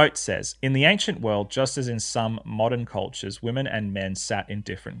 The note says, in the ancient world, just as in some modern cultures, women and men sat in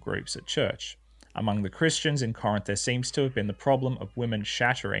different groups at church. Among the Christians in Corinth, there seems to have been the problem of women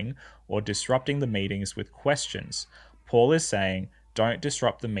shattering or disrupting the meetings with questions. Paul is saying, don't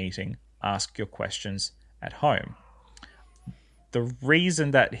disrupt the meeting, ask your questions at home. The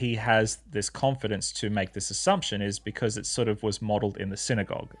reason that he has this confidence to make this assumption is because it sort of was modeled in the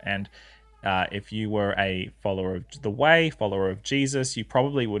synagogue. And if you were a follower of the way, follower of Jesus, you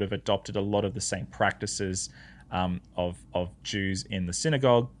probably would have adopted a lot of the same practices of Jews in the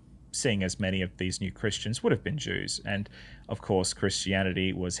synagogue, seeing as many of these new Christians would have been Jews. And of course,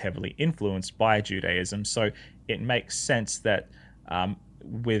 Christianity was heavily influenced by Judaism. So it makes sense that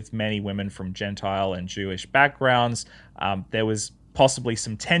with many women from Gentile and Jewish backgrounds, there was possibly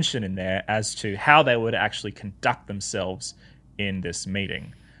some tension in there as to how they would actually conduct themselves in this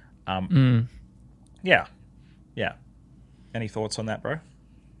meeting. Yeah. Any thoughts on that, bro?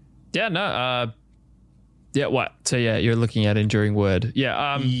 Yeah, no. Yeah, what? So yeah, you're looking at Enduring Word.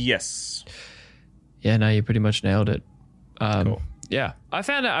 Yeah. Yes. Yeah, no, you pretty much nailed it. Cool. Yeah, I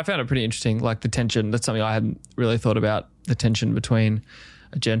found it pretty interesting. Like the tension. That's something I hadn't really thought about. The tension between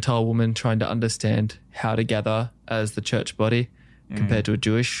a Gentile woman trying to understand how to gather as the church body compared to a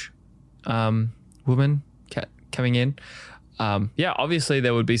Jewish woman coming in. Yeah, obviously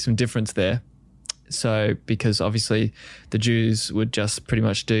there would be some difference there. So because obviously the Jews would just pretty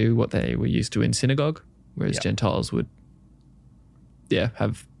much do what they were used to in synagogue, whereas Gentiles would,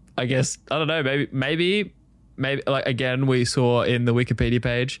 have, I guess, I don't know, maybe like again, we saw in the Wikipedia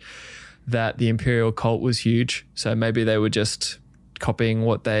page that the imperial cult was huge. So maybe they were just copying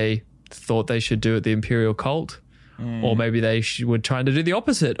what they thought they should do at the imperial cult, or maybe they were trying to do the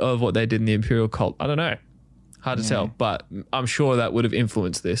opposite of what they did in the imperial cult. I don't know. Hard to tell, but I'm sure that would have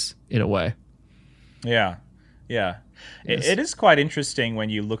influenced this in a way. Yeah. Yes. It is quite interesting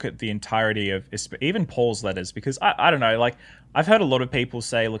when you look at the entirety of even Paul's letters, because I don't know, like I've heard a lot of people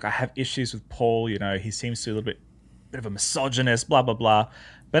say, look, I have issues with Paul, he seems to be a little bit of a misogynist, blah, blah, blah.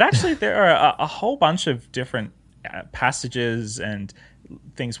 But actually there are a whole bunch of different passages and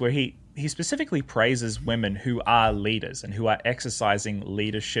things where he specifically praises women who are leaders and who are exercising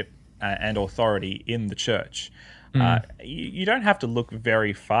leadership and authority in the church. You don't have to look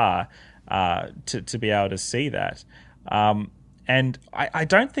very far to be able to see that. And I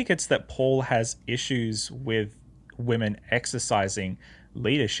don't think it's that Paul has issues with women exercising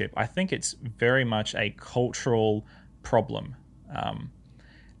leadership. I think it's very much a cultural problem.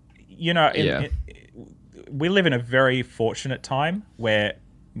 We live in a very fortunate time where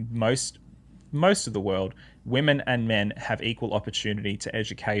most of the world, women and men have equal opportunity to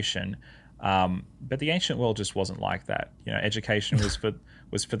education. But the ancient world just wasn't like that. Education was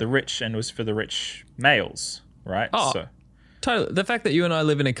for the rich and was for the rich males, right? Oh, totally. The fact that you and I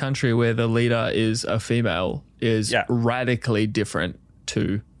live in a country where the leader is a female is radically different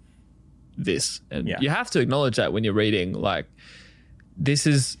to this. And you have to acknowledge that when you're reading, like, this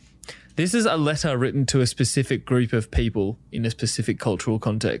is a letter written to a specific group of people in a specific cultural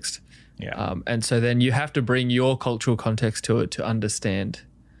context. Yeah. And so then you have to bring your cultural context to it to understand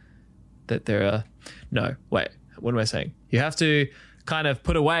that there are... No, wait, what am I saying? You have to kind of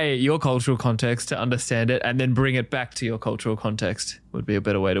put away your cultural context to understand it and then bring it back to your cultural context would be a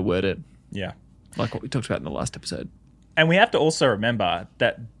better way to word it. Yeah. Like what we talked about in the last episode. And we have to also remember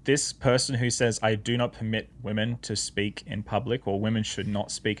that this person who says, I do not permit women to speak in public, or women should not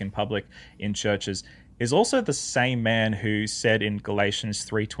speak in public in churches, is also the same man who said in Galatians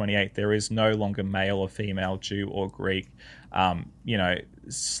 3:28, there is no longer male or female, Jew or Greek,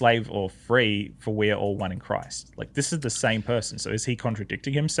 slave or free, for we are all one in Christ. Like, this is the same person. So is he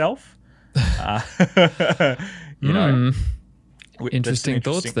contradicting himself? Interesting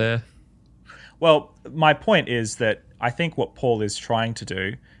thoughts there. Well, my point is that I think what Paul is trying to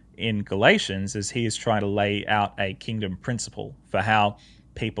do in Galatians is he is trying to lay out a kingdom principle for how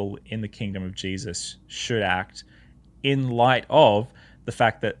people in the kingdom of Jesus should act in light of the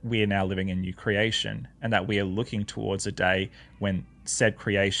fact that we are now living in new creation and that we are looking towards a day when said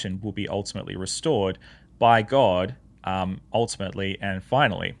creation will be ultimately restored by God, ultimately and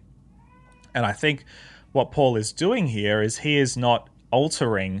finally. And I think what Paul is doing here is he is not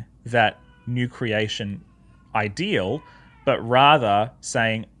altering that new creation ideal, but rather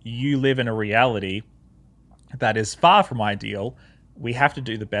saying you live in a reality that is far from ideal. We have to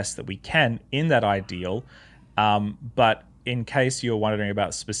do the best that we can in that ideal. But in case you're wondering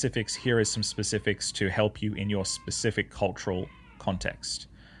about specifics, here is some specifics to help you in your specific cultural context.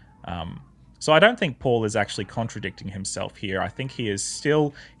 So I don't think Paul is actually contradicting himself here. I think he is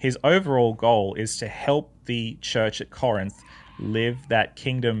still, his overall goal is to help the church at Corinth live that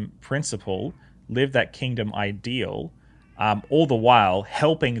kingdom principle, live that kingdom ideal, all the while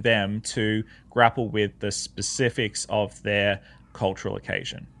helping them to grapple with the specifics of their cultural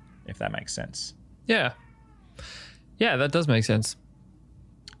occasion, if that makes sense. Yeah, that does make sense.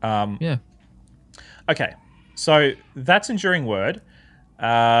 Yeah. Okay, so that's Enduring Word.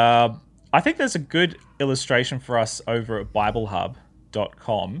 I think there's a good illustration for us over at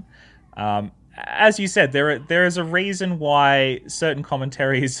BibleHub.com. As you said, there is a reason why certain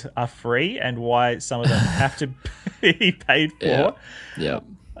commentaries are free and why some of them have to be paid for. Yeah.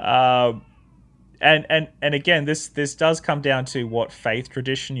 And again, this does come down to what faith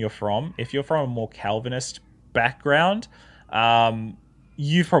tradition you're from. If you're from a more Calvinist background,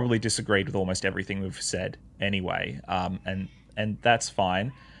 you've probably disagreed with almost everything we've said anyway, and that's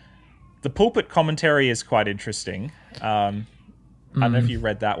fine. The pulpit commentary is quite interesting. I don't know if you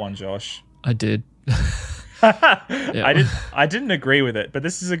read that one, Josh. I did. I didn't agree with it, but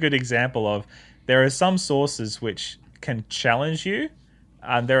this is a good example of there are some sources which can challenge you,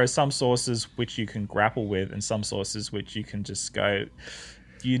 and there are some sources which you can grapple with, and some sources which you can just go,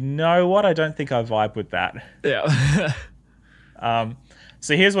 you know what? I don't think I vibe with that. Yeah.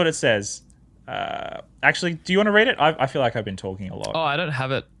 So here's what it says. Actually, do you want to read it? I feel like I've been talking a lot. Oh, I don't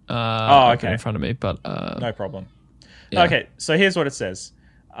have it okay. in front of me, but... no problem. Yeah. Okay, so here's what it says.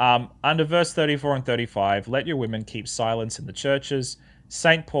 Under verse 34 and 35, let your women keep silence in the churches.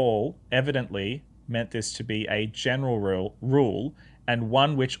 St. Paul evidently meant this to be a general rule and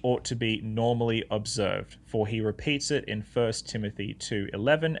one which ought to be normally observed, for he repeats it in 1 Timothy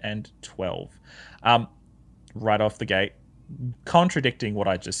 2:11 and 12. Right off the gate, contradicting what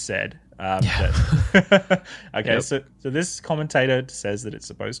I just said. Okay, yep. So this commentator says that it's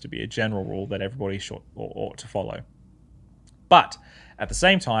supposed to be a general rule that everybody should or ought to follow. But at the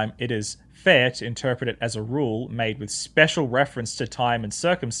same time, it is fair to interpret it as a rule made with special reference to time and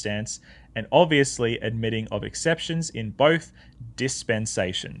circumstance, and obviously admitting of exceptions in both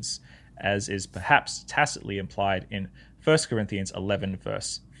dispensations, as is perhaps tacitly implied in 1 Corinthians 11,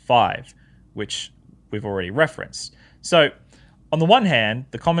 verse 5, which we've already referenced. So, on the one hand,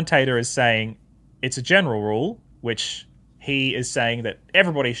 the commentator is saying it's a general rule, which he is saying that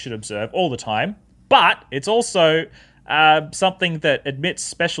everybody should observe all the time, but it's also something that admits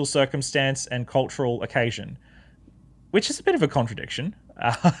special circumstance and cultural occasion, which is a bit of a contradiction.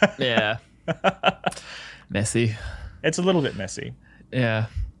 Yeah. Messy. It's a little bit messy. Yeah.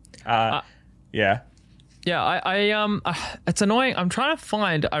 Yeah. Yeah, I it's annoying. I'm trying to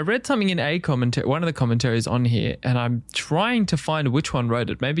find, I read something in a commentary, one of the commentaries on here, and I'm trying to find which one wrote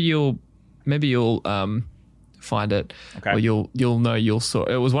it. Maybe you'll find it. Okay. Or you'll know,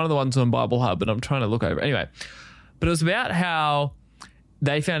 it was one of the ones on Bible Hub, and I'm trying to look over. Anyway, but it was about how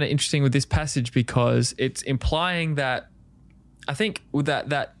they found it interesting with this passage because it's implying that, I think with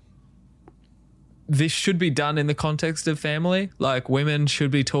that this should be done in the context of family. Like women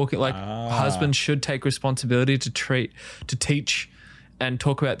should be talking, like husbands should take responsibility to teach and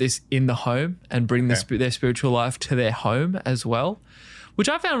talk about this in the home and bring their spiritual life to their home as well, which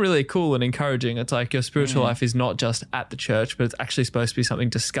I found really cool and encouraging. It's like your spiritual life is not just at the church, but it's actually supposed to be something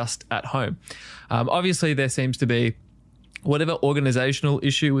discussed at home. Obviously, there seems to be whatever organizational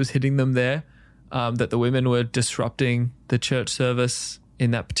issue was hitting them there, that the women were disrupting the church service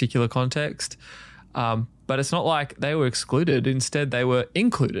in that particular context. But it's not like they were excluded. Instead, they were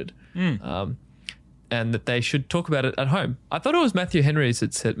included. And that they should talk about it at home. I thought it was Matthew Henry's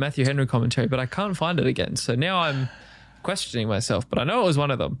that said Matthew Henry commentary, but I can't find it again. So now I'm questioning myself, but I know it was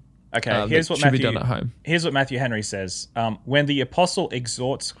one of them. Okay, here's what should be done at home. Here's what Matthew Henry says. When the apostle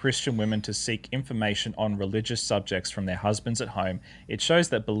exhorts Christian women to seek information on religious subjects from their husbands at home, it shows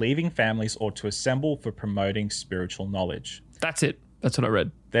that believing families ought to assemble for promoting spiritual knowledge. That's it. That's what I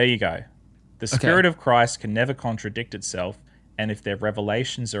read. There you go. The Spirit of Christ can never contradict itself, and if their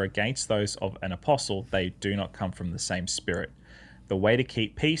revelations are against those of an apostle, they do not come from the same Spirit. The way to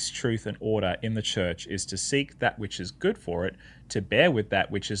keep peace, truth, and order in the church is to seek that which is good for it, to bear with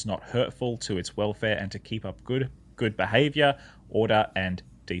that which is not hurtful to its welfare, and to keep up good behavior, order, and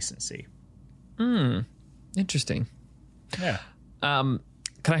decency. Interesting. Yeah.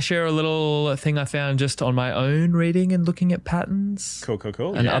 Can I share a little thing I found just on my own reading and looking at patterns?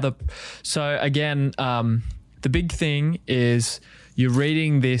 Cool. And so again, the big thing is you're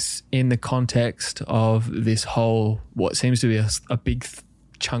reading this in the context of this whole, what seems to be a big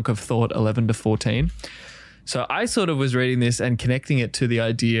chunk of thought, 11 to 14. So I sort of was reading this and connecting it to the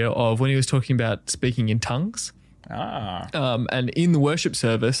idea of when he was talking about speaking in tongues. And in the worship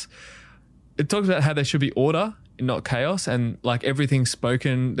service, it talks about how there should be order, not chaos, and like everything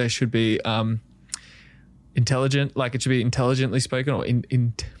spoken, there should be intelligent, like it should be intelligently spoken, or I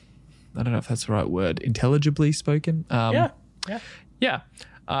don't know if that's the right word, intelligibly spoken. Yeah.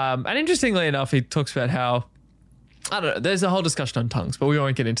 And interestingly enough, he talks about how, I don't know, there's a whole discussion on tongues, but we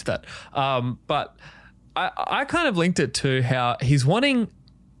won't get into that. But I kind of linked it to how he's wanting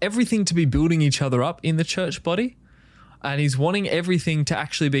everything to be building each other up in the church body, and he's wanting everything to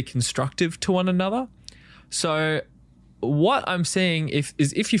actually be constructive to one another. So what I'm seeing is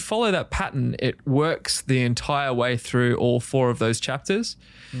if you follow that pattern, it works the entire way through all 4 of those chapters.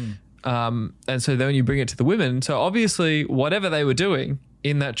 And so then when you bring it to the women, so obviously whatever they were doing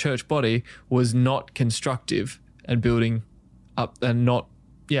in that church body was not constructive and building up, and not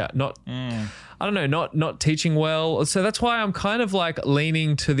teaching well. So that's why I'm kind of like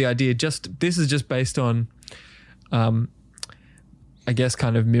leaning to the idea, this is just based on, I guess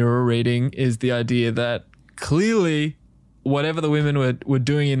kind of mirror reading, is the idea that clearly whatever the women were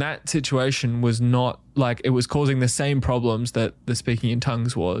doing in that situation was not like, it was causing the same problems that the speaking in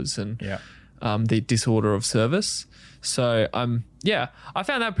tongues was, and the disorder of service. So I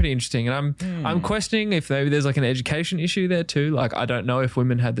found that pretty interesting, and I'm questioning if maybe there's like an education issue there too. Like, I don't know if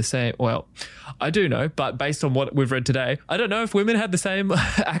women had the same, well, I do know, but based on what we've read today, I don't know if women had the same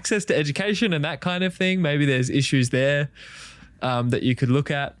access to education and that kind of thing. Maybe there's issues there that you could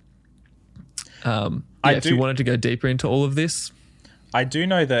look at. If you wanted to go deeper into all of this. I do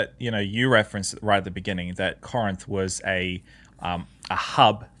know that, you referenced right at the beginning that Corinth was a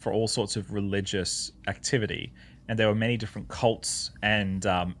hub for all sorts of religious activity, and there were many different cults and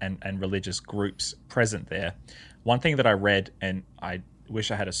religious groups present there. One thing that I read, and I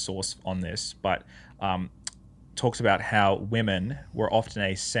wish I had a source on this, but talks about how women were often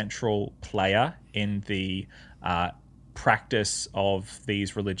a central player in the practice of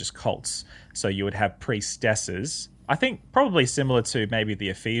these religious cults. So you would have priestesses, I think probably similar to maybe the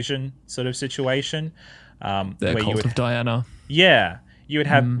Ephesian sort of situation. The cult of Diana. Yeah. You would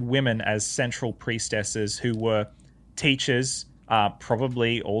have women as central priestesses who were teachers,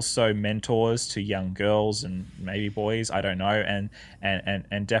 probably also mentors to young girls and maybe boys, I don't know,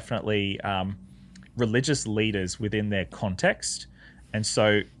 and definitely religious leaders within their context. And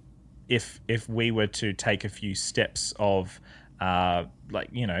so if we were to take a few steps of to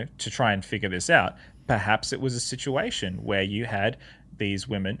try and figure this out, perhaps it was a situation where you had these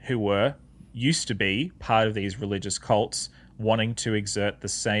women who used to be part of these religious cults wanting to exert the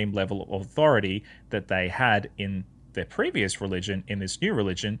same level of authority that they had in their previous religion, in this new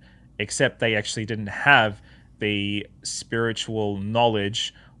religion, except they actually didn't have the spiritual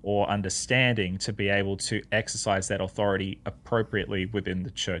knowledge or understanding to be able to exercise that authority appropriately within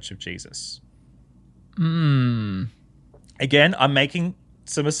the Church of Jesus. Again, I'm making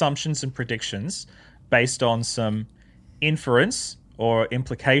some assumptions and predictions based on some inference or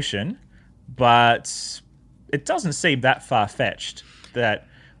implication, but it doesn't seem that far-fetched that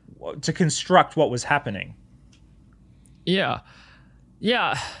to construct what was happening. Yeah.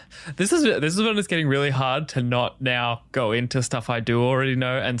 This is when it's getting really hard to not now go into stuff I do already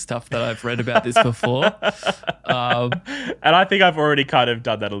know and stuff that I've read about this before. And I think I've already kind of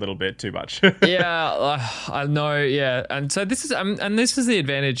done that a little bit too much. Yeah, I know. Yeah, and so this is the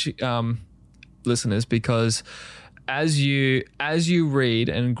advantage, listeners, because as you read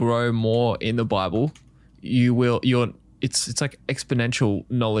and grow more in the Bible, it's like exponential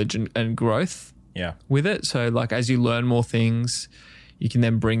knowledge and growth. Yeah. With it, so like as you learn more things, you can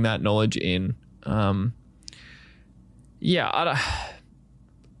then bring that knowledge in.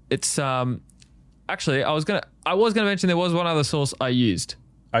 It's actually I was gonna mention there was one other source I used.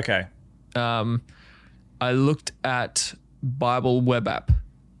 Okay. I looked at Bible Web App.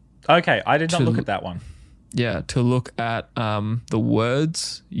 Okay, I did not look at that one. Yeah, to look at the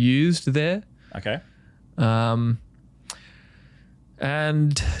words used there. Okay.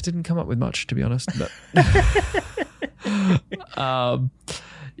 And didn't come up with much, to be honest. But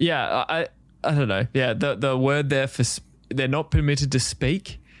yeah, I don't know. Yeah, the word there for they're not permitted to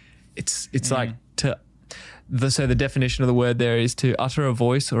speak. It's like so the definition of the word there is to utter a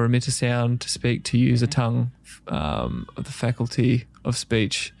voice or emit a sound, to speak, to use a tongue, of the faculty of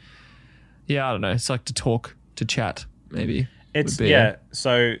speech. Yeah, I don't know. It's like to talk, to chat, maybe. It's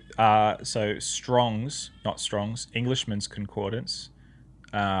So Strong's, not Strong's, Englishman's Concordance.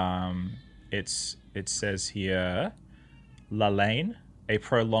 It says here, lalane, a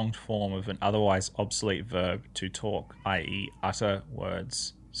prolonged form of an otherwise obsolete verb to talk, i.e., utter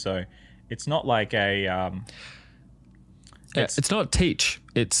words. So it's not like a. It's not teach.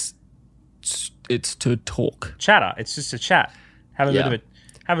 It's to talk. Chatter. It's just a chat. Having a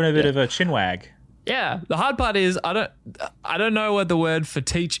bit of a chinwag. Yeah, the hard part is I don't know what the word for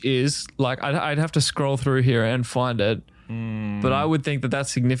teach is. Like I'd have to scroll through here and find it. But I would think that that's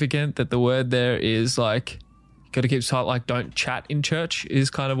significant. That the word there is like, got to keep silent. Like don't chat in church is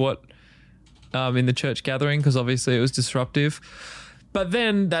kind of what in the church gathering, because obviously it was disruptive. But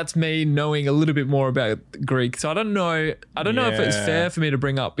then that's me knowing a little bit more about Greek. So I don't know if it's fair for me to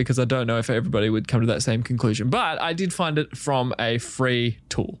bring up, because I don't know if everybody would come to that same conclusion. But I did find it from a free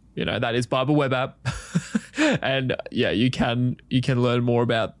tool. You know, that is Bible Web App. And yeah, you can learn more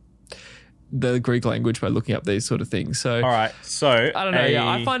about the Greek language by looking up these sort of things. So all right. So I don't know. Yeah,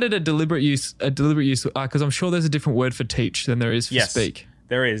 I find it a deliberate use because I'm sure there's a different word for teach than there is for speak.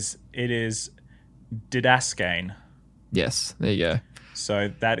 There is. It is didaskane. Yes, there you go.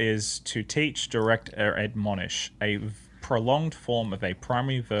 So that is to teach, direct, or admonish, a prolonged form of a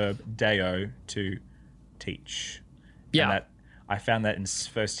primary verb deo, to teach. Yeah. And I found that in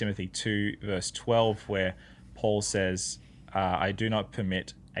 1 Timothy 2 verse 12, where Paul says, I do not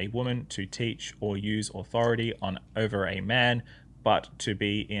permit a woman to teach or use authority over a man, but to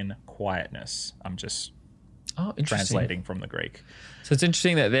be in quietness. I'm just translating from the Greek. So it's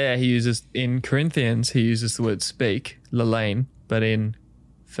interesting that there in Corinthians, he uses the word speak, lalane, but in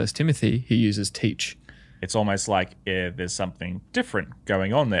 1 Timothy, he uses teach. It's almost like there's something different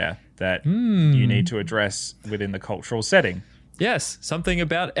going on there that you need to address within the cultural setting. Yes, something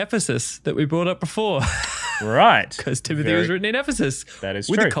about Ephesus that we brought up before. Right. Because Timothy was written in Ephesus. That is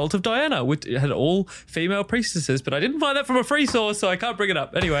with true. The cult of Diana. It had all female priestesses, but I didn't find that from a free source, so I can't bring it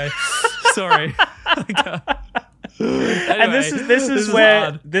up. Anyway, sorry. Anyway, and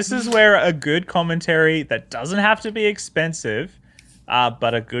this is where a good commentary that doesn't have to be expensive,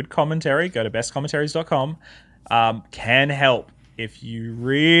 but a good commentary, go to bestcommentaries.com, can help. If you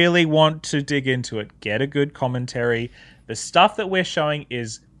really want to dig into it, get a good commentary. The stuff that we're showing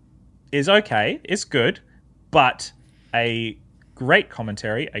is okay, it's good, but a great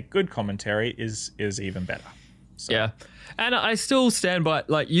commentary, a good commentary is even better. So. Yeah. And I still stand by,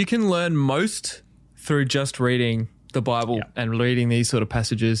 like, you can learn most through just reading the Bible and reading these sort of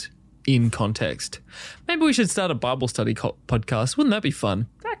passages in context. Maybe we should start a Bible study podcast. Wouldn't that be fun?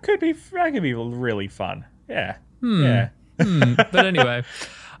 That could be really fun. Yeah. Yeah. But anyway,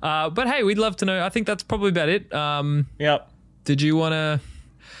 but hey, we'd love to know. I think that's probably about it. Yep. Did you want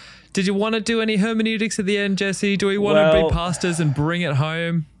to do any hermeneutics at the end, Jesse? Do we want to be pastors and bring it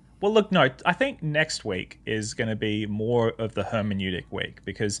home? Well, look, no, I think next week is going to be more of the hermeneutic week,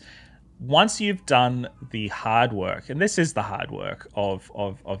 because once you've done the hard work, and this is the hard work of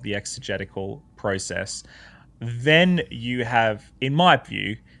the exegetical process, then you have, in my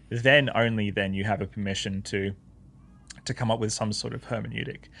view, only then you have a permission to come up with some sort of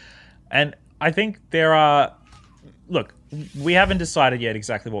hermeneutic. And I think look, we haven't decided yet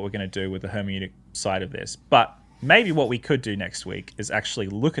exactly what we're going to do with the hermeneutic side of this, but maybe what we could do next week is actually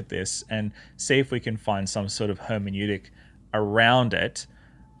look at this and see if we can find some sort of hermeneutic around it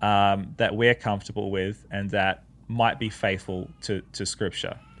that we're comfortable with and that might be faithful to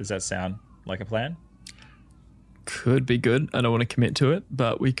Scripture. Does that sound like a plan? Could be good. I don't want to commit to it,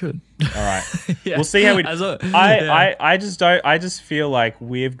 but we could. All right. Yeah. We'll see how we. Yeah. I just don't. I just feel like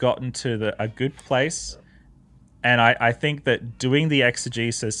we've gotten to a good place, and I think that doing the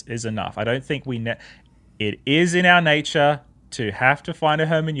exegesis is enough. I don't think it is in our nature to have to find a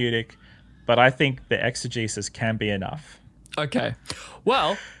hermeneutic, but I think the exegesis can be enough. Okay.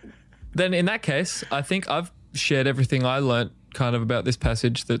 Well, then in that case, I think I've shared everything I learnt kind of about this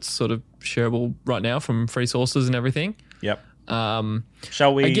passage that's sort of shareable right now from free sources and everything. Yep.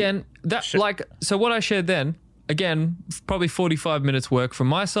 Shall we? Again, so what I shared then, again, probably 45 minutes work from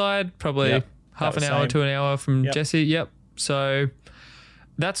my side, probably half an hour to an hour from Jesse. Yep. So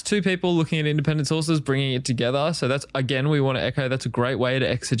that's two people looking at independent sources, bringing it together. So that's, again, we want to echo, that's a great way to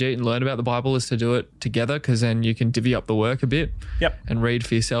exegete and learn about the Bible, is to do it together, because then you can divvy up the work a bit and read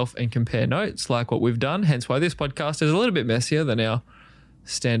for yourself and compare notes like what we've done. Hence why this podcast is a little bit messier than our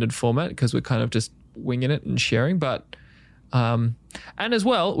standard format, because we're kind of just winging it and sharing. But and as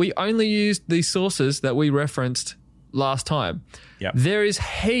well, we only used the sources that we referenced last time. Yep. There is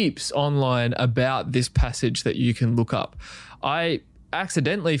heaps online about this passage that you can look up. I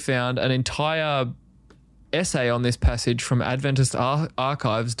accidentally found an entire essay on this passage from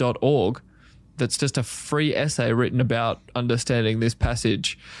AdventistArchives.org that's just a free essay written about understanding this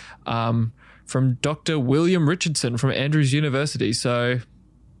passage from Dr. William Richardson from Andrews University. So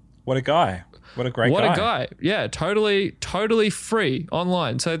what a guy. What a great guy. What a guy. Yeah, totally free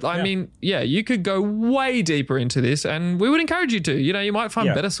online. So, I mean, you could go way deeper into this, and we would encourage you to. You know, you might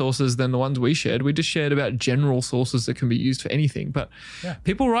find better sources than the ones we shared. We just shared about general sources that can be used for anything. But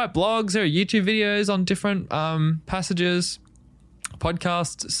people write blogs, there are YouTube videos on different passages,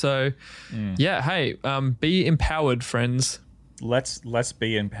 podcasts. So, hey, be empowered, friends. Let's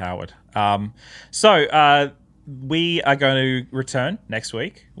be empowered. We are going to return next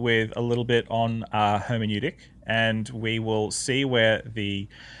week with a little bit on hermeneutic, and we will see where the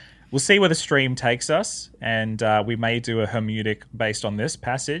stream takes us, and we may do a hermeneutic based on this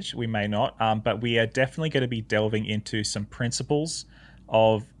passage. We may not, but we are definitely going to be delving into some principles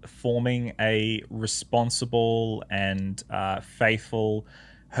of forming a responsible and faithful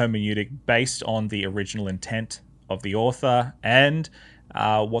hermeneutic based on the original intent of the author, and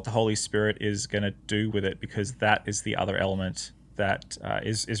what the Holy Spirit is going to do with it, because that is the other element that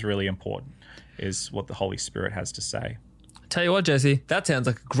is really important, is what the Holy Spirit has to say. Tell you what, Jesse, that sounds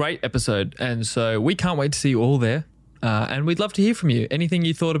like a great episode, and so we can't wait to see you all there, and we'd love to hear from you. Anything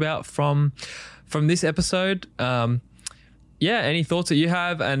you thought about from this episode, any thoughts that you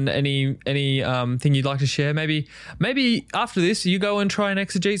have, and any thing you'd like to share. Maybe after this you go and try and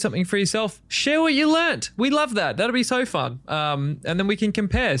exegete something for yourself. Share what you learnt. We love that. That'll be so fun. And then we can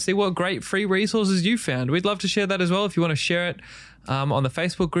compare, see what great free resources you found. We'd love to share that as well. If you want to share it on the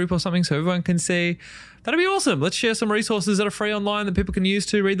Facebook group or something so everyone can see, that'd be awesome. Let's share some resources that are free online that people can use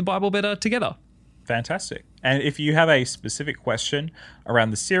to read the Bible better together. Fantastic. And if you have a specific question around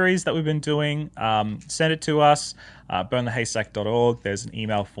the series that we've been doing, send it to us, burnthehaystack.org. There's an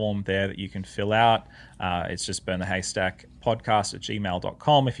email form there that you can fill out. It's just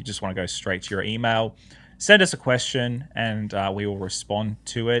burnthehaystackpodcast@gmail.com. If you just want to go straight to your email, send us a question and we will respond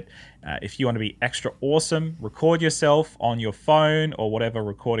to it. If you want to be extra awesome, record yourself on your phone or whatever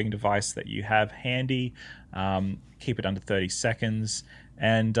recording device that you have handy. Keep it under 30 seconds.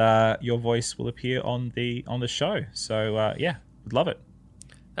 And your voice will appear on the show. So, we'd love it.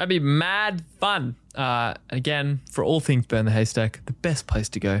 That'd be mad fun. Again, for all things Burn the Haystack, the best place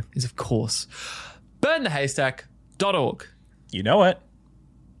to go is, of course, burnthehaystack.org. You know it.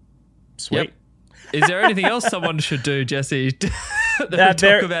 Sweet. Yep. Is there anything else someone should do, Jesse, that we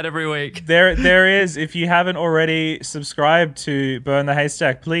talk about every week? There is. If you haven't already subscribed to Burn the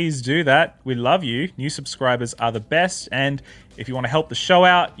Haystack, please do that. We love you. New subscribers are the best. And if you want to help the show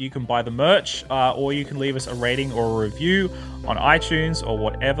out, you can buy the merch, or you can leave us a rating or a review on iTunes or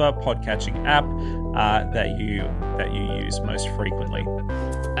whatever podcatching app that you use most frequently.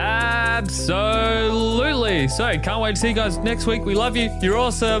 Absolutely. So, can't wait to see you guys next week. We love you. You're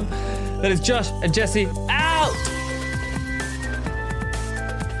awesome. That is Josh and Jesse out.